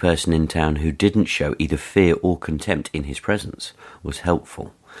only person in town who didn't show either fear or contempt in his presence, was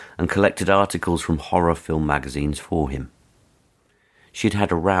helpful, and collected articles from horror film magazines for him. She'd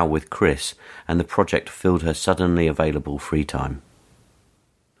had a row with Chris, and the project filled her suddenly available free time.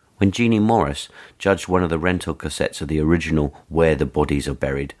 When Jeannie Morris judged one of the rental cassettes of the original Where the Bodies Are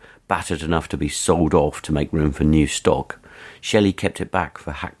Buried, battered enough to be sold off to make room for new stock, Shelley kept it back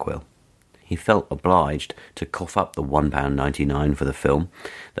for Hackwell. He felt obliged to cough up the £1.99 for the film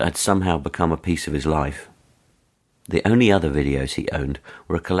that had somehow become a piece of his life. The only other videos he owned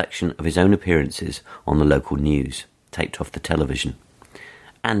were a collection of his own appearances on the local news. taped off the television,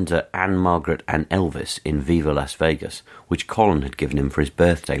 and Anne Margaret and Elvis in Viva Las Vegas, which Colin had given him for his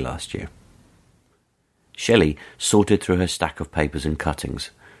birthday last year. Shelley sorted through her stack of papers and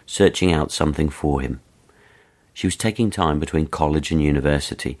cuttings, searching out something for him. She was taking time between college and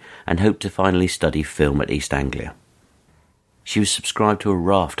university and hoped to finally study film at East Anglia. She was subscribed to a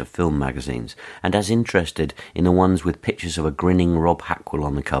raft of film magazines and as interested in the ones with pictures of a grinning Rob Hackwell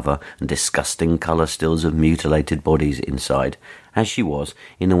on the cover and disgusting colour stills of mutilated bodies inside as she was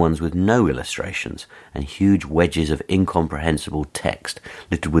in the ones with no illustrations and huge wedges of incomprehensible text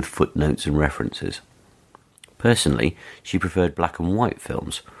littered with footnotes and references. Personally, she preferred black and white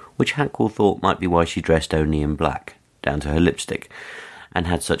films, which Hackwell thought might be why she dressed only in black, down to her lipstick, and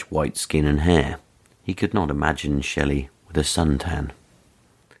had such white skin and hair. He could not imagine Shelley with a suntan.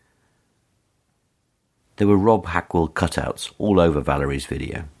 There were Rob Hackwell cutouts all over Valerie's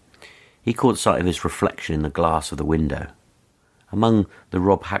video. He caught sight of his reflection in the glass of the window. Among the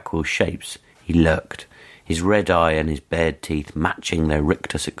Rob Hackwell shapes, he lurked, his red eye and his bared teeth matching their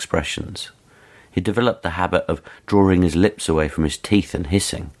rictus expressions. He developed the habit of drawing his lips away from his teeth and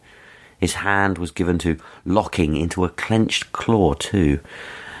hissing. His hand was given to locking into a clenched claw too.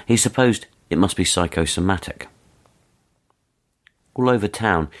 He supposed it must be psychosomatic. All over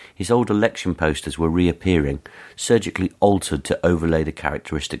town, his old election posters were reappearing, surgically altered to overlay the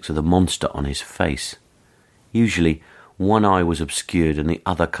characteristics of the monster on his face. Usually, one eye was obscured and the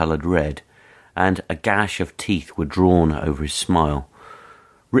other coloured red, and a gash of teeth were drawn over his smile.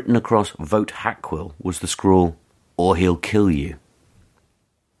 Written across Vote Hackwell was the scrawl, "Or he'll kill you."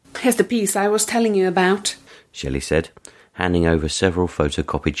 Here's the piece I was telling you about, Shelley said, handing over several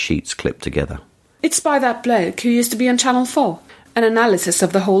photocopied sheets clipped together. It's by that bloke who used to be on Channel 4. An analysis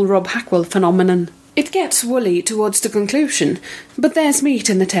of the whole Rob Hackwell phenomenon. It gets woolly towards the conclusion, but there's meat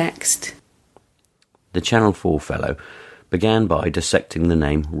in the text. The Channel 4 fellow began by dissecting the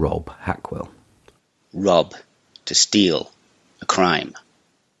name Rob Hackwell. Rob, to steal, a crime.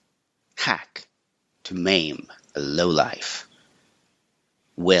 Hack, to maim, a lowlife.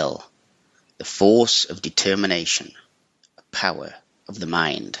 Will, the force of determination, a power of the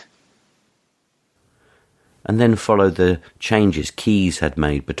mind. And then followed the changes Keyes had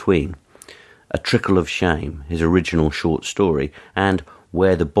made between A Trickle of Shame, his original short story, and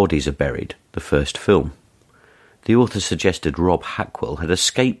Where the Bodies Are Buried, the first film. The author suggested Rob Hackwell had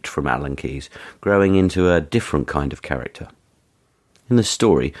escaped from Alan Keyes, growing into a different kind of character. In the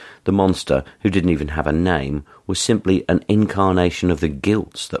story, the monster, who didn't even have a name, was simply an incarnation of the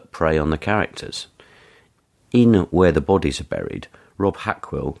guilts that prey on the characters. In Where the Bodies Are Buried, Rob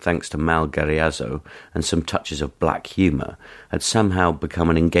Hackwell, thanks to Mal Gariazzo and some touches of black humour, had somehow become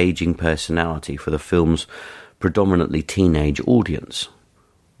an engaging personality for the film's predominantly teenage audience.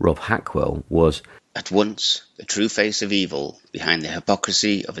 Rob Hackwell was, at once, the true face of evil behind the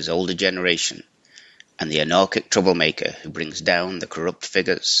hypocrisy of his older generation, and the anarchic troublemaker who brings down the corrupt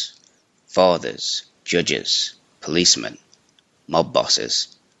figures, fathers, judges, policemen, mob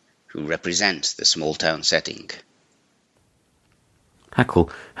bosses, who represent the small-town setting.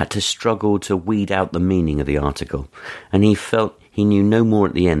 Hackwell had to struggle to weed out the meaning of the article, and he felt he knew no more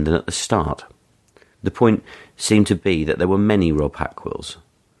at the end than at the start. The point seemed to be that there were many Rob Hackwells.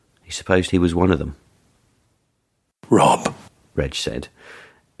 He supposed he was one of them. Rob, Reg said.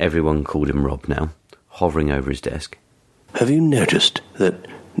 Everyone called him Rob now, hovering over his desk. Have you noticed that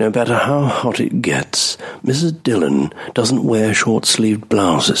no matter how hot it gets, Mrs. Dillon doesn't wear short-sleeved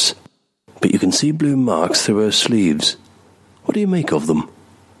blouses, but you can see blue marks through her sleeves? What do you make of them?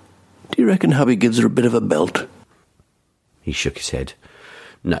 Do you reckon hubby gives her a bit of a belt? He shook his head.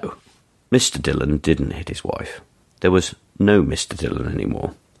 No, Mr. Dillon didn't hit his wife. There was no Mr. Dillon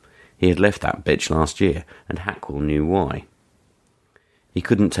anymore. He had left that bitch last year, and Hackwell knew why. He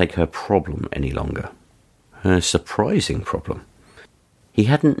couldn't take her problem any longer. Her surprising problem. He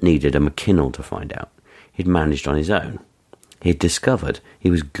hadn't needed a McKinnell to find out. He'd managed on his own. He'd discovered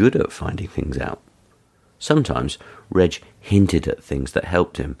he was good at finding things out. Sometimes Reg hinted at things that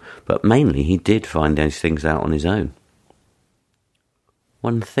helped him, but mainly he did find those things out on his own.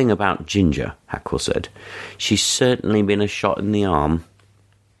 One thing about Ginger, Hackwell said. She's certainly been a shot in the arm.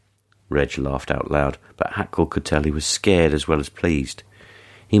 Reg laughed out loud, but Hackwell could tell he was scared as well as pleased.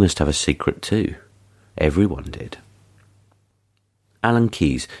 He must have a secret too. Everyone did. Alan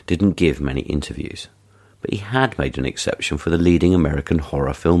Keyes didn't give many interviews, but he had made an exception for the leading American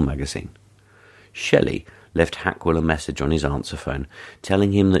horror film magazine. Shelley left Hackwell a message on his answer phone,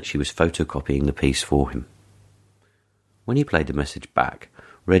 telling him that she was photocopying the piece for him. When he played the message back,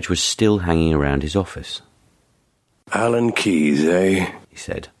 Reg was still hanging around his office. Alan Keyes, eh? He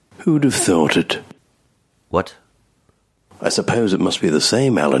said. Who'd have thought it? What? I suppose it must be the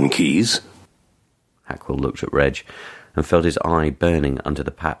same Alan Keyes. Hackwell looked at Reg and felt his eye burning under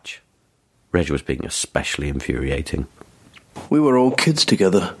the patch. Reg was being especially infuriating. We were all kids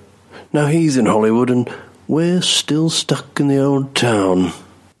together. Now he's in Hollywood and we're still stuck in the old town.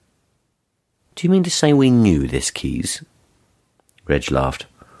 Do you mean to say we knew this Keyes? Reg laughed.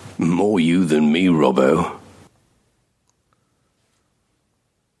 More you than me, Robbo.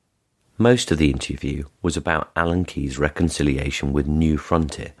 Most of the interview was about Alan Keyes' reconciliation with New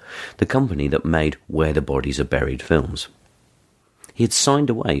Frontier, the company that made Where the Bodies Are Buried films. He had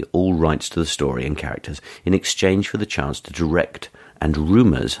signed away all rights to the story and characters in exchange for the chance to direct, and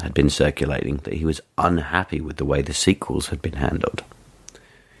rumours had been circulating that he was unhappy with the way the sequels had been handled.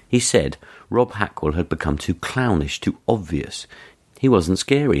 He said Rob Hackwell had become too clownish, too obvious. He wasn't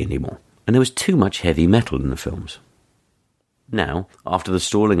scary anymore, and there was too much heavy metal in the films. Now, after the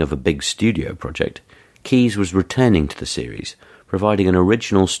stalling of a big studio project, Keyes was returning to the series, providing an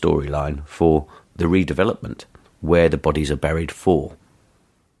original storyline for the redevelopment, Where the Bodies Are Buried 4.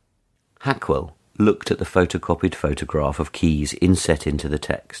 Hackwell looked at the photocopied photograph of Keyes inset into the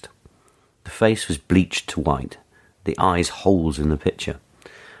text. The face was bleached to white, the eyes holes in the picture,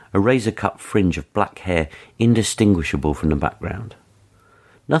 a razor-cut fringe of black hair indistinguishable from the background.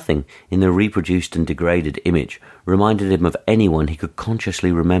 Nothing in the reproduced and degraded image reminded him of anyone he could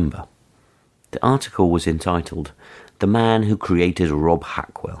consciously remember. The article was entitled The Man Who Created Rob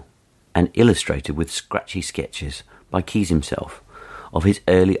Hackwell, and illustrated with scratchy sketches by Keyes himself of his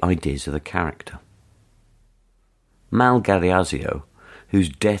early ideas of the character. Mal Gariazio, whose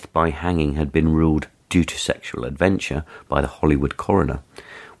death by hanging had been ruled due to sexual adventure by the Hollywood coroner,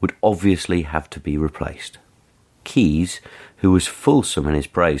 would obviously have to be replaced. Keyes, who was fulsome in his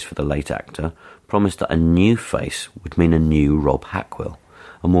praise for the late actor, promised that a new face would mean a new Rob Hackwell,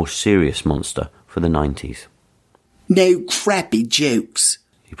 a more serious monster for the 90s. No crappy jokes,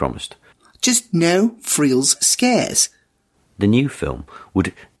 he promised. Just no frills scares. The new film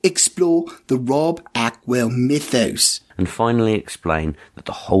would explore the Rob Hackwell mythos and finally explain that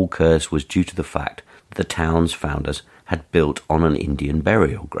the whole curse was due to the fact that the town's founders had built on an Indian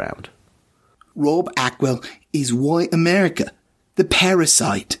burial ground. Rob Hackwell is white America, the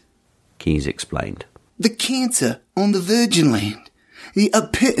parasite, Keyes explained. The cancer on the Virgin Land, the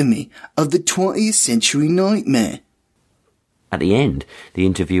epitome of the 20th century nightmare. At the end, the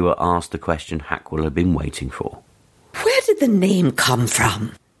interviewer asked the question Hackwell had been waiting for. Where did the name come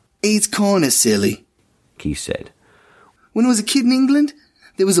from? It's kinda silly, Keyes said. When I was a kid in England,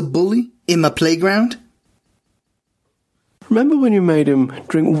 there was a bully in my playground. Remember when you made him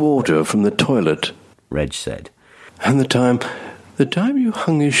drink water from the toilet? Reg said. And the time you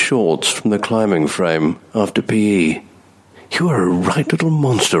hung his shorts from the climbing frame after PE. You were a right little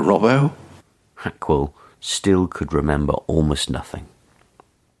monster, Robbo. Hackwell still could remember almost nothing.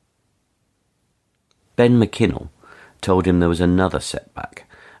 Ben McKinnell told him there was another setback,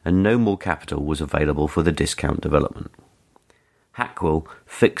 and no more capital was available for the discount development. Hackwell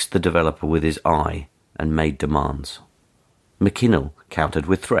fixed the developer with his eye and made demands. McKinnell countered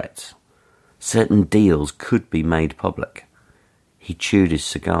with threats. Certain deals could be made public. He chewed his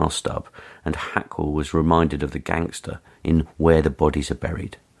cigar stub, and Hackwell was reminded of the gangster in Where the Bodies Are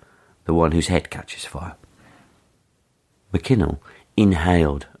Buried, the one whose head catches fire. McKinnell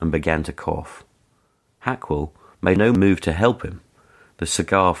inhaled and began to cough. Hackwell made no move to help him. The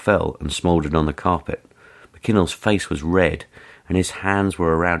cigar fell and smouldered on the carpet. McKinnell's face was red, and his hands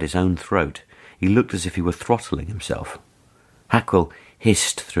were around his own throat. He looked as if he were throttling himself. Hackwell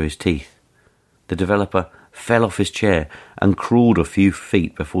hissed through his teeth. The developer fell off his chair and crawled a few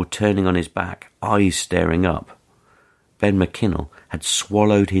feet before turning on his back, eyes staring up. Ben McKinnell had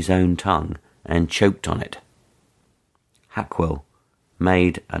swallowed his own tongue and choked on it. Hackwell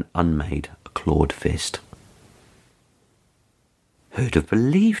made and unmade a clawed fist. Who'd have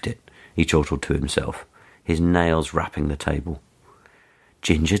believed it? He chortled to himself, his nails rapping the table.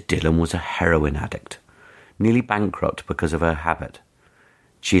 Ginger Dillon was a heroin addict, nearly bankrupt because of her habit.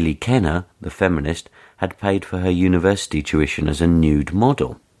 Jilly Kenner, the feminist, had paid for her university tuition as a nude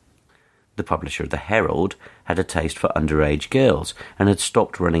model. The publisher of the Herald had a taste for underage girls and had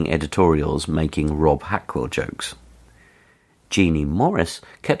stopped running editorials making Rob Hackwell jokes. Jeannie Morris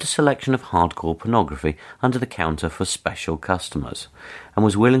kept a selection of hardcore pornography under the counter for special customers and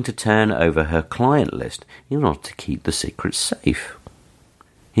was willing to turn over her client list in order to keep the secret safe.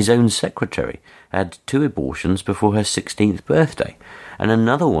 His own secretary had 2 abortions before her 16th birthday and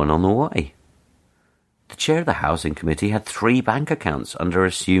another one on the way. The chair of the housing committee had 3 bank accounts under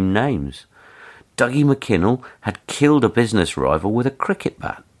assumed names. Dougie McKinnell had killed a business rival with a cricket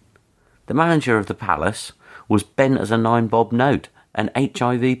bat. The manager of the palace was bent as a 9-bob note and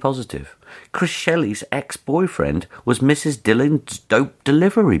HIV positive. Chris Shelley's ex-boyfriend was Mrs. Dillon's dope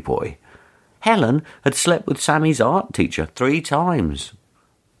delivery boy. Helen had slept with Sammy's art teacher 3 times.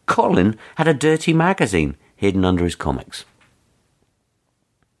 Colin had a dirty magazine hidden under his comics.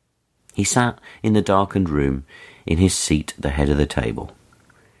 He sat in the darkened room in his seat at the head of the table.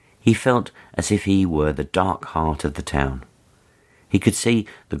 He felt as if he were the dark heart of the town. He could see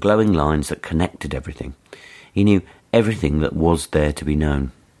the glowing lines that connected everything. He knew everything that was there to be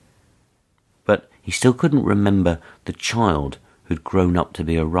known. But he still couldn't remember the child who'd grown up to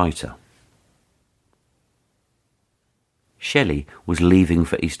be a writer. Shelley was leaving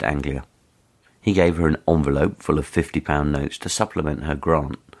for East Anglia. He gave her an envelope full of £50 notes to supplement her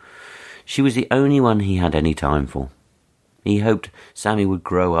grant. She was the only one he had any time for. He hoped Sammy would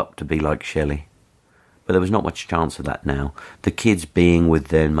grow up to be like Shelley. But there was not much chance of that now, the kids being with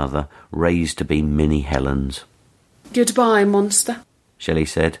their mother, raised to be mini Helens. Goodbye, monster, Shelley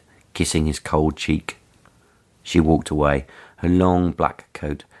said, kissing his cold cheek. She walked away, her long black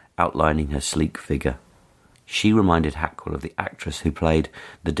coat outlining her sleek figure. She reminded Hackwell of the actress who played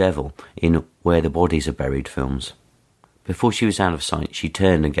the devil in Where the Bodies Are Buried films. Before she was out of sight, she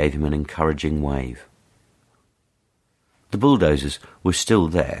turned and gave him an encouraging wave. The bulldozers were still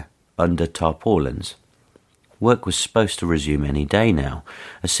there, under tarpaulins. Work was supposed to resume any day now,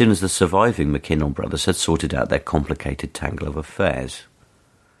 as soon as the surviving McKinnell brothers had sorted out their complicated tangle of affairs.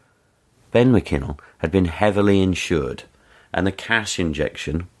 Ben McKinnell had been heavily insured, and the cash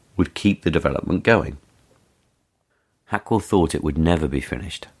injection would keep the development going. Hackwell thought it would never be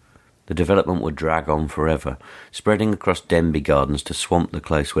finished. The development would drag on forever, spreading across Denby Gardens to swamp the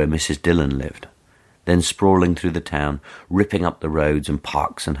close where Mrs. Dillon lived, then sprawling through the town, ripping up the roads and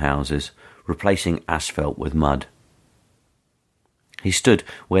parks and houses, replacing asphalt with mud. He stood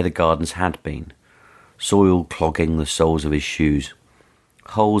where the gardens had been, soil clogging the soles of his shoes.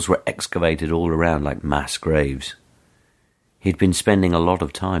 Holes were excavated all around like mass graves. He'd been spending a lot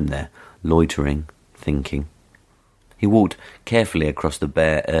of time there, loitering, thinking. He walked carefully across the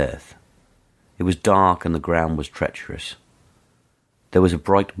bare earth. It was dark and the ground was treacherous. There was a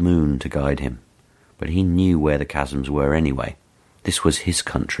bright moon to guide him, but he knew where the chasms were anyway. This was his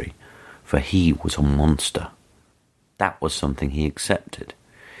country, for he was a monster. That was something he accepted.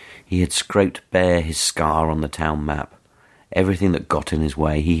 He had scraped bare his scar on the town map. Everything that got in his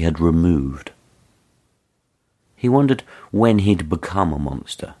way he had removed. He wondered when he'd become a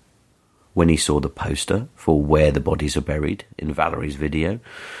monster. When he saw the poster for Where the Bodies Are Buried in Valerie's video,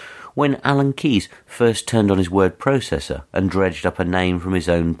 when Alan Keyes first turned on his word processor and dredged up a name from his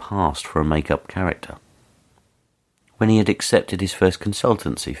own past for a make-up character, when he had accepted his first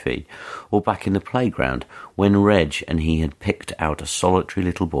consultancy fee, or back in the playground when Reg and he had picked out a solitary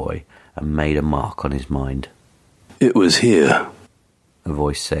little boy and made a mark on his mind. "It was here," a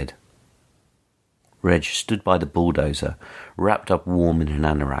voice said. Reg stood by the bulldozer, wrapped up warm in an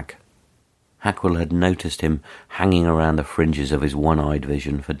anorak. Hackwell had noticed him hanging around the fringes of his one-eyed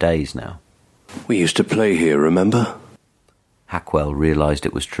vision for days now. "We used to play here, remember?" Hackwell realised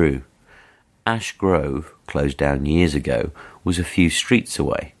it was true. Ash Grove, closed down years ago, was a few streets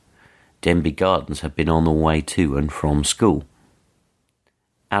away. Denby Gardens had been on the way to and from school.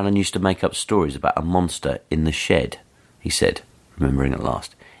 Alan used to make up stories about a monster in the shed, he said, remembering at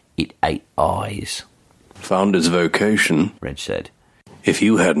last. It ate eyes. "Found his vocation," Reg said. "If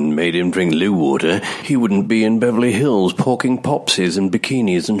you hadn't made him drink loo water, he wouldn't be in Beverly Hills porking popsies in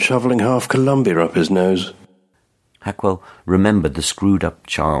bikinis and shoveling half Columbia up his nose." Hackwell remembered the screwed-up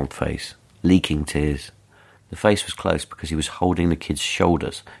child face, leaking tears. The face was close because he was holding the kid's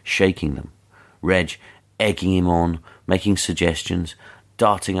shoulders, shaking them. Reg egging him on, making suggestions,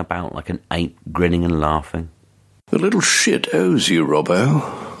 darting about like an ape, grinning and laughing. "The little shit owes you, Robbo,"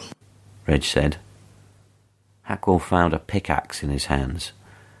 Reg said. Hackwell found a pickaxe in his hands.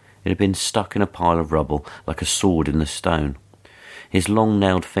 It had been stuck in a pile of rubble like a sword in the stone. His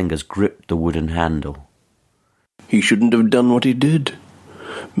long-nailed fingers gripped the wooden handle. "He shouldn't have done what he did.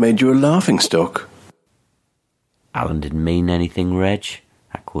 Made you a laughingstock." "Alan didn't mean anything, Reg,"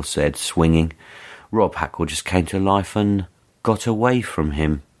 Hackwell said, swinging. "Rob Hackwell just came to life and got away from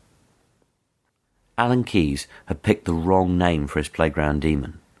him." Alan Keyes had picked the wrong name for his playground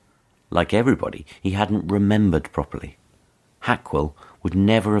demon. Like everybody, he hadn't remembered properly. Hackwell would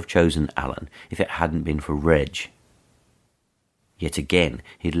never have chosen Alan if it hadn't been for Reg. Yet again,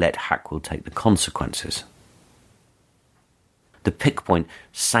 he'd let Hackwell take the consequences. The pick point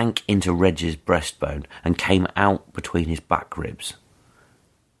sank into Reg's breastbone and came out between his back ribs.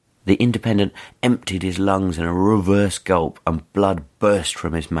 The Independent emptied his lungs in a reverse gulp and blood burst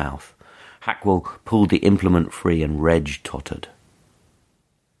from his mouth. Hackwell pulled the implement free and Reg tottered.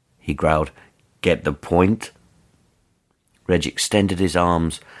 He growled, "Get the point?" Reg extended his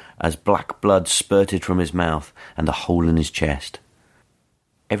arms as black blood spurted from his mouth and the hole in his chest.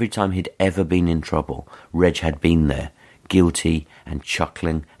 Every time he'd ever been in trouble, Reg had been there, guilty and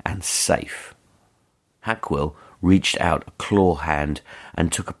chuckling and safe. Hackwell reached out a claw hand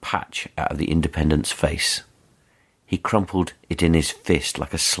and took a patch out of the Independent's face. He crumpled it in his fist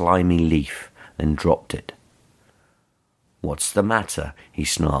like a slimy leaf, then dropped it. "What's the matter?" he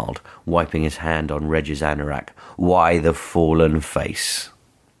snarled, wiping his hand on Reg's anorak. "Why the fallen face?"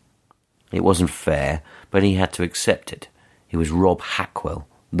 It wasn't fair, but he had to accept it. He was Rob Hackwell,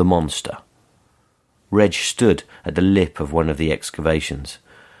 the monster. Reg stood at the lip of one of the excavations.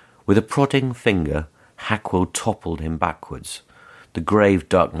 With a prodding finger, Hackwell toppled him backwards. The grave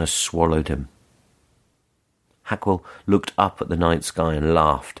darkness swallowed him. Hackwell looked up at the night sky and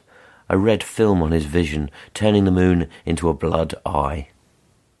laughed, a red film on his vision, turning the moon into a blood eye.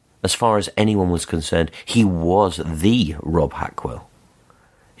 As far as anyone was concerned, he was the Rob Hackwell.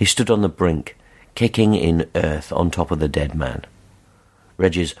 He stood on the brink, kicking in earth on top of the dead man.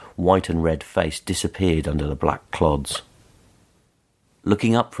 Reg's white and red face disappeared under the black clods.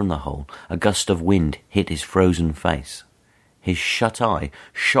 Looking up from the hole, a gust of wind hit his frozen face. His shut eye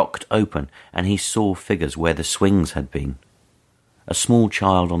shocked open, and he saw figures where the swings had been. A small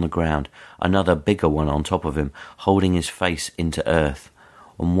child on the ground, another bigger one on top of him, holding his face into earth,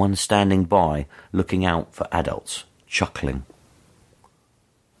 and one standing by, looking out for adults, chuckling.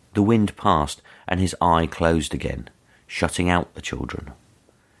 The wind passed, and his eye closed again, shutting out the children.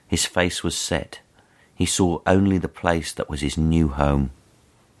 His face was set. He saw only the place that was his new home.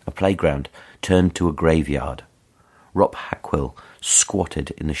 A playground turned to a graveyard. Rob Hackwell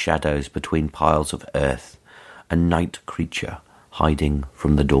squatted in the shadows between piles of earth, a night creature hiding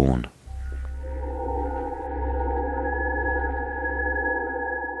from the dawn.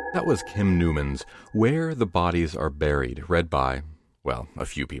 That was Kim Newman's Where the Bodies Are Buried, read by, well, a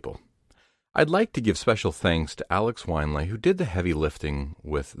few people. I'd like to give special thanks to Alex Weinley, who did the heavy lifting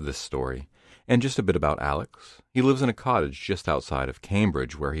with this story. And just a bit about Alex. He lives in a cottage just outside of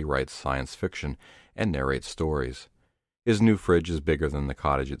Cambridge where he writes science fiction and narrates stories. His new fridge is bigger than the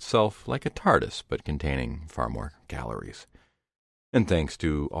cottage itself, like a TARDIS, but containing far more calories. And thanks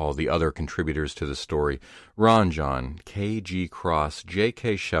to all the other contributors to the story, Ron John, K.G. Cross,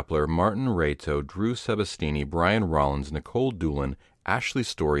 J.K. Shepler, Martin Rato, Drew Sebastini, Brian Rollins, Nicole Doolin, Ashley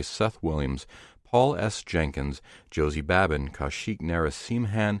Story, Seth Williams, Paul S. Jenkins, Josie Babin, Kaushik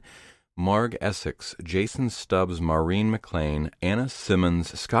Narasimhan, Marg Essex, Jason Stubbs, Maureen McLean, Anna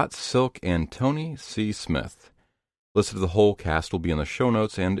Simmons, Scott Silk, and Tony C. Smith. List of the whole cast will be in the show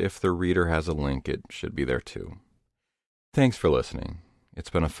notes, and if the reader has a link, it should be there too. Thanks for listening. It's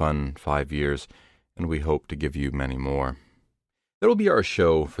been a fun 5 years, and we hope to give you many more. That'll be our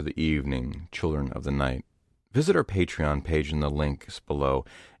show for the evening, Children of the Night. Visit our Patreon page in the links below,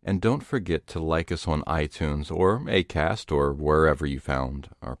 and don't forget to like us on iTunes or Acast or wherever you found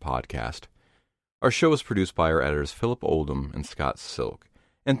our podcast. Our show is produced by our editors Philip Oldham and Scott Silk,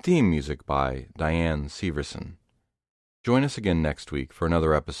 and theme music by Diane Severson. Join us again next week for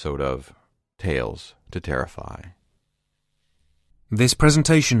another episode of Tales to Terrify. This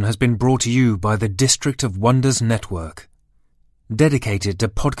presentation has been brought to you by the District of Wonders Network, dedicated to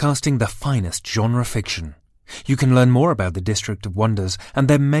podcasting the finest genre fiction. You can learn more about the District of Wonders and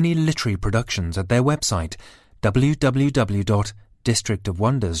their many literary productions at their website,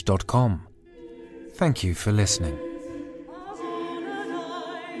 www.districtofwonders.com. Thank you for listening.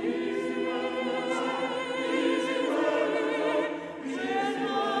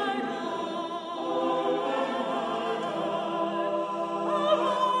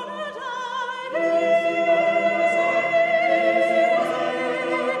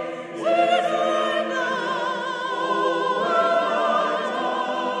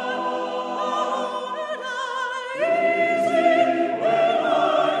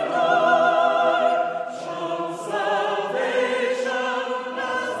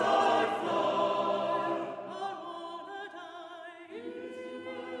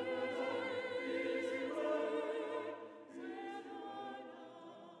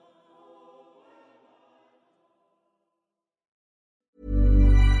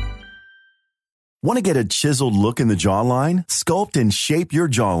 Want to get a chiseled look in the jawline? Sculpt and shape your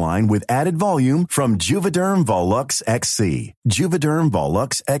jawline with added volume from Juvederm Volux XC. Juvederm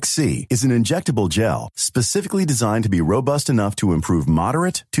Volux XC is an injectable gel specifically designed to be robust enough to improve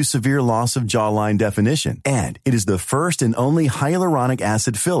moderate to severe loss of jawline definition. And it is the first and only hyaluronic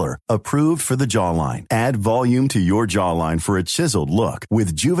acid filler approved for the jawline. Add volume to your jawline for a chiseled look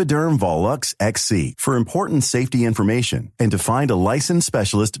with Juvederm Volux XC. For important safety information and to find a licensed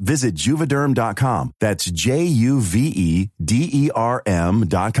specialist, visit Juvederm.com. That's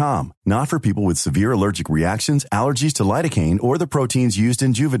Juvederm.com. Not for people with severe allergic reactions, allergies to lidocaine, or the proteins used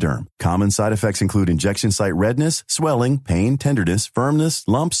in Juvederm. Common side effects include injection site redness, swelling, pain, tenderness, firmness,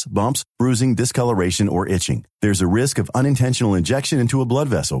 lumps, bumps, bruising, discoloration, or itching. There's a risk of unintentional injection into a blood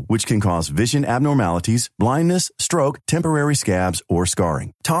vessel, which can cause vision abnormalities, blindness, stroke, temporary scabs, or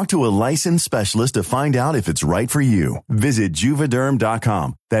scarring. Talk to a licensed specialist to find out if it's right for you. Visit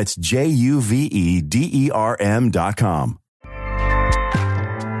Juvederm.com. That's Juvederm.com.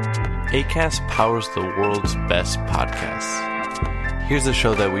 Acast powers the world's best podcasts. Here's a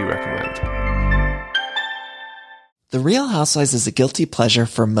show that we recommend. The Real Housewives is a guilty pleasure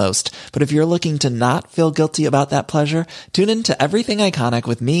for most, but if you're looking to not feel guilty about that pleasure, tune in to Everything Iconic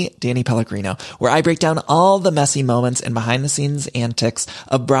with me, Danny Pellegrino, where I break down all the messy moments and behind-the-scenes antics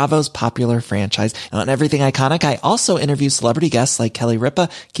of Bravo's popular franchise. And on Everything Iconic, I also interview celebrity guests like Kelly Ripa,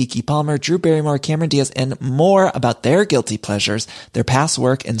 Keke Palmer, Drew Barrymore, Cameron Diaz, and more about their guilty pleasures, their past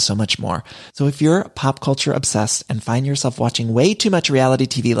work, and so much more. So if you're pop culture obsessed and find yourself watching way too much reality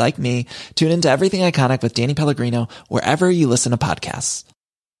TV like me, tune in to Everything Iconic with Danny Pellegrino, wherever you listen to podcasts.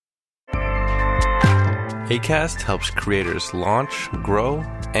 Acast helps creators launch, grow,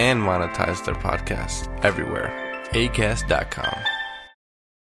 and monetize their podcasts everywhere. Acast.com.